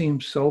when it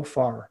seems so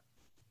far.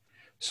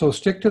 So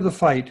stick to the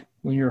fight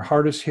when your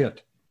heart is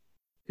hit.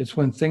 It's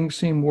when things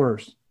seem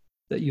worse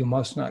that you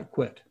must not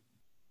quit.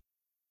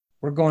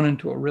 We're going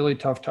into a really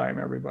tough time,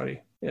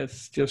 everybody.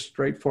 It's just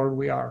straightforward.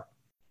 We are.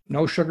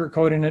 No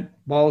sugarcoating it,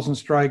 balls and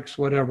strikes,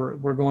 whatever.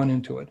 We're going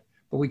into it,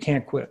 but we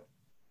can't quit.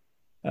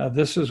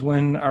 This is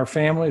when our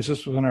families,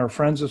 this is when our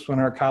friends, this is when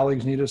our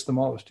colleagues need us the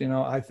most.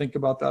 I think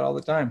about that all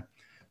the time.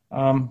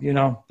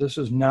 This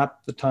is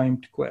not the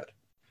time to quit.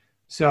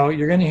 So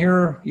you're going to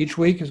hear each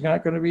week is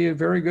not going to be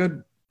very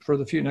good for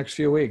the next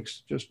few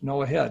weeks. Just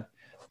know ahead.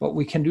 But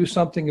we can do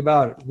something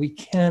about it. We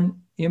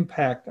can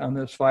impact on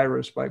this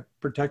virus by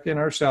protecting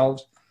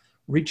ourselves,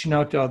 reaching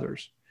out to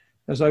others.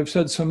 As I've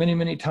said so many,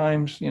 many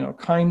times,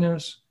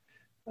 kindness,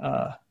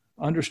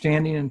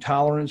 understanding, and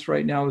tolerance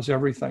right now is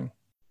everything.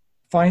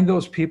 Find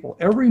those people.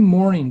 Every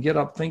morning, get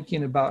up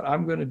thinking about,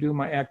 I'm going to do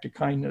my act of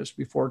kindness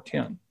before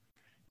 10.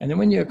 And then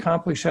when you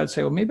accomplish that,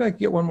 say, well, maybe I can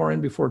get one more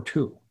in before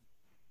 2.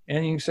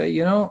 And you can say,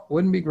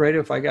 wouldn't it be great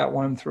if I got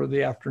one through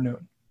the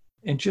afternoon?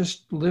 And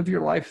just live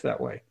your life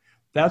that way.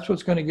 That's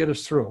what's going to get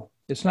us through.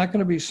 It's not going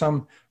to be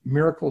some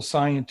miracle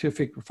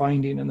scientific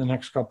finding in the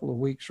next couple of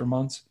weeks or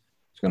months.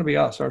 It's going to be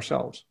us,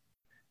 ourselves.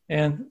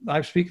 And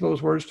I speak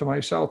those words to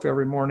myself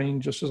every morning,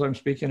 just as I'm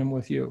speaking them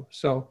with you.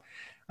 So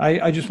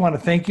I just want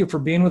to thank you for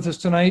being with us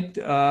tonight.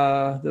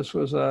 This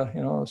was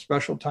a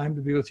special time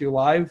to be with you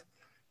live.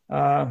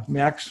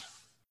 Max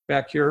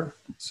back here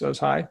says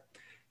hi.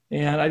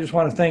 And I just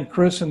want to thank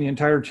Chris and the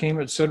entire team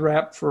at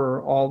CIDRAP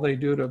for all they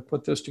do to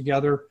put this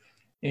together.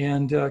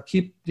 And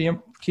keep the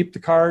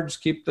cards,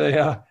 keep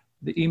the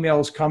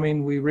emails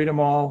coming. We read them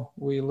all.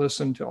 We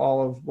listen to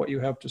all of what you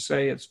have to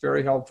say. It's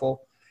very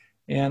helpful.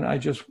 And I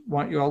just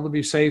want you all to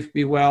be safe,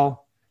 be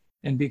well,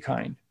 and be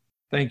kind.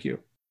 Thank you.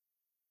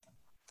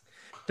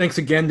 Thanks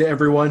again to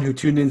everyone who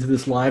tuned into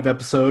this live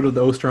episode of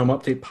the Osterholm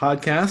Update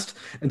podcast,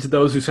 and to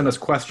those who sent us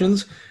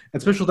questions.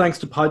 And special thanks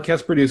to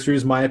podcast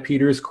producers Maya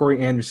Peters,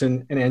 Corey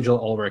Anderson, and Angela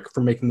Ulrich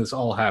for making this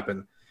all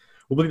happen.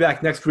 We'll be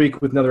back next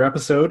week with another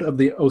episode of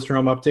the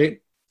Osterholm Update.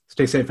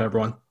 Stay safe,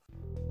 everyone.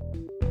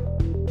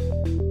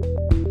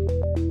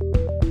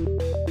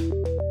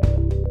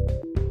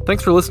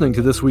 Thanks for listening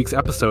to this week's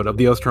episode of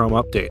the Osterholm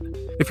Update.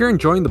 If you're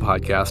enjoying the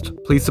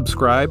podcast, please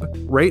subscribe,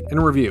 rate,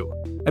 and review.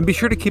 And be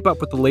sure to keep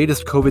up with the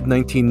latest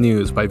COVID-19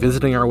 news by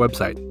visiting our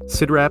website,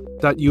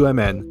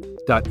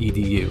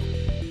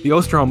 cidrap.umn.edu. The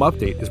Osterholm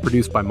Update is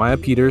produced by Maya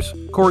Peters,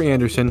 Corey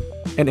Anderson,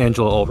 and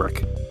Angela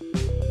Ulrich.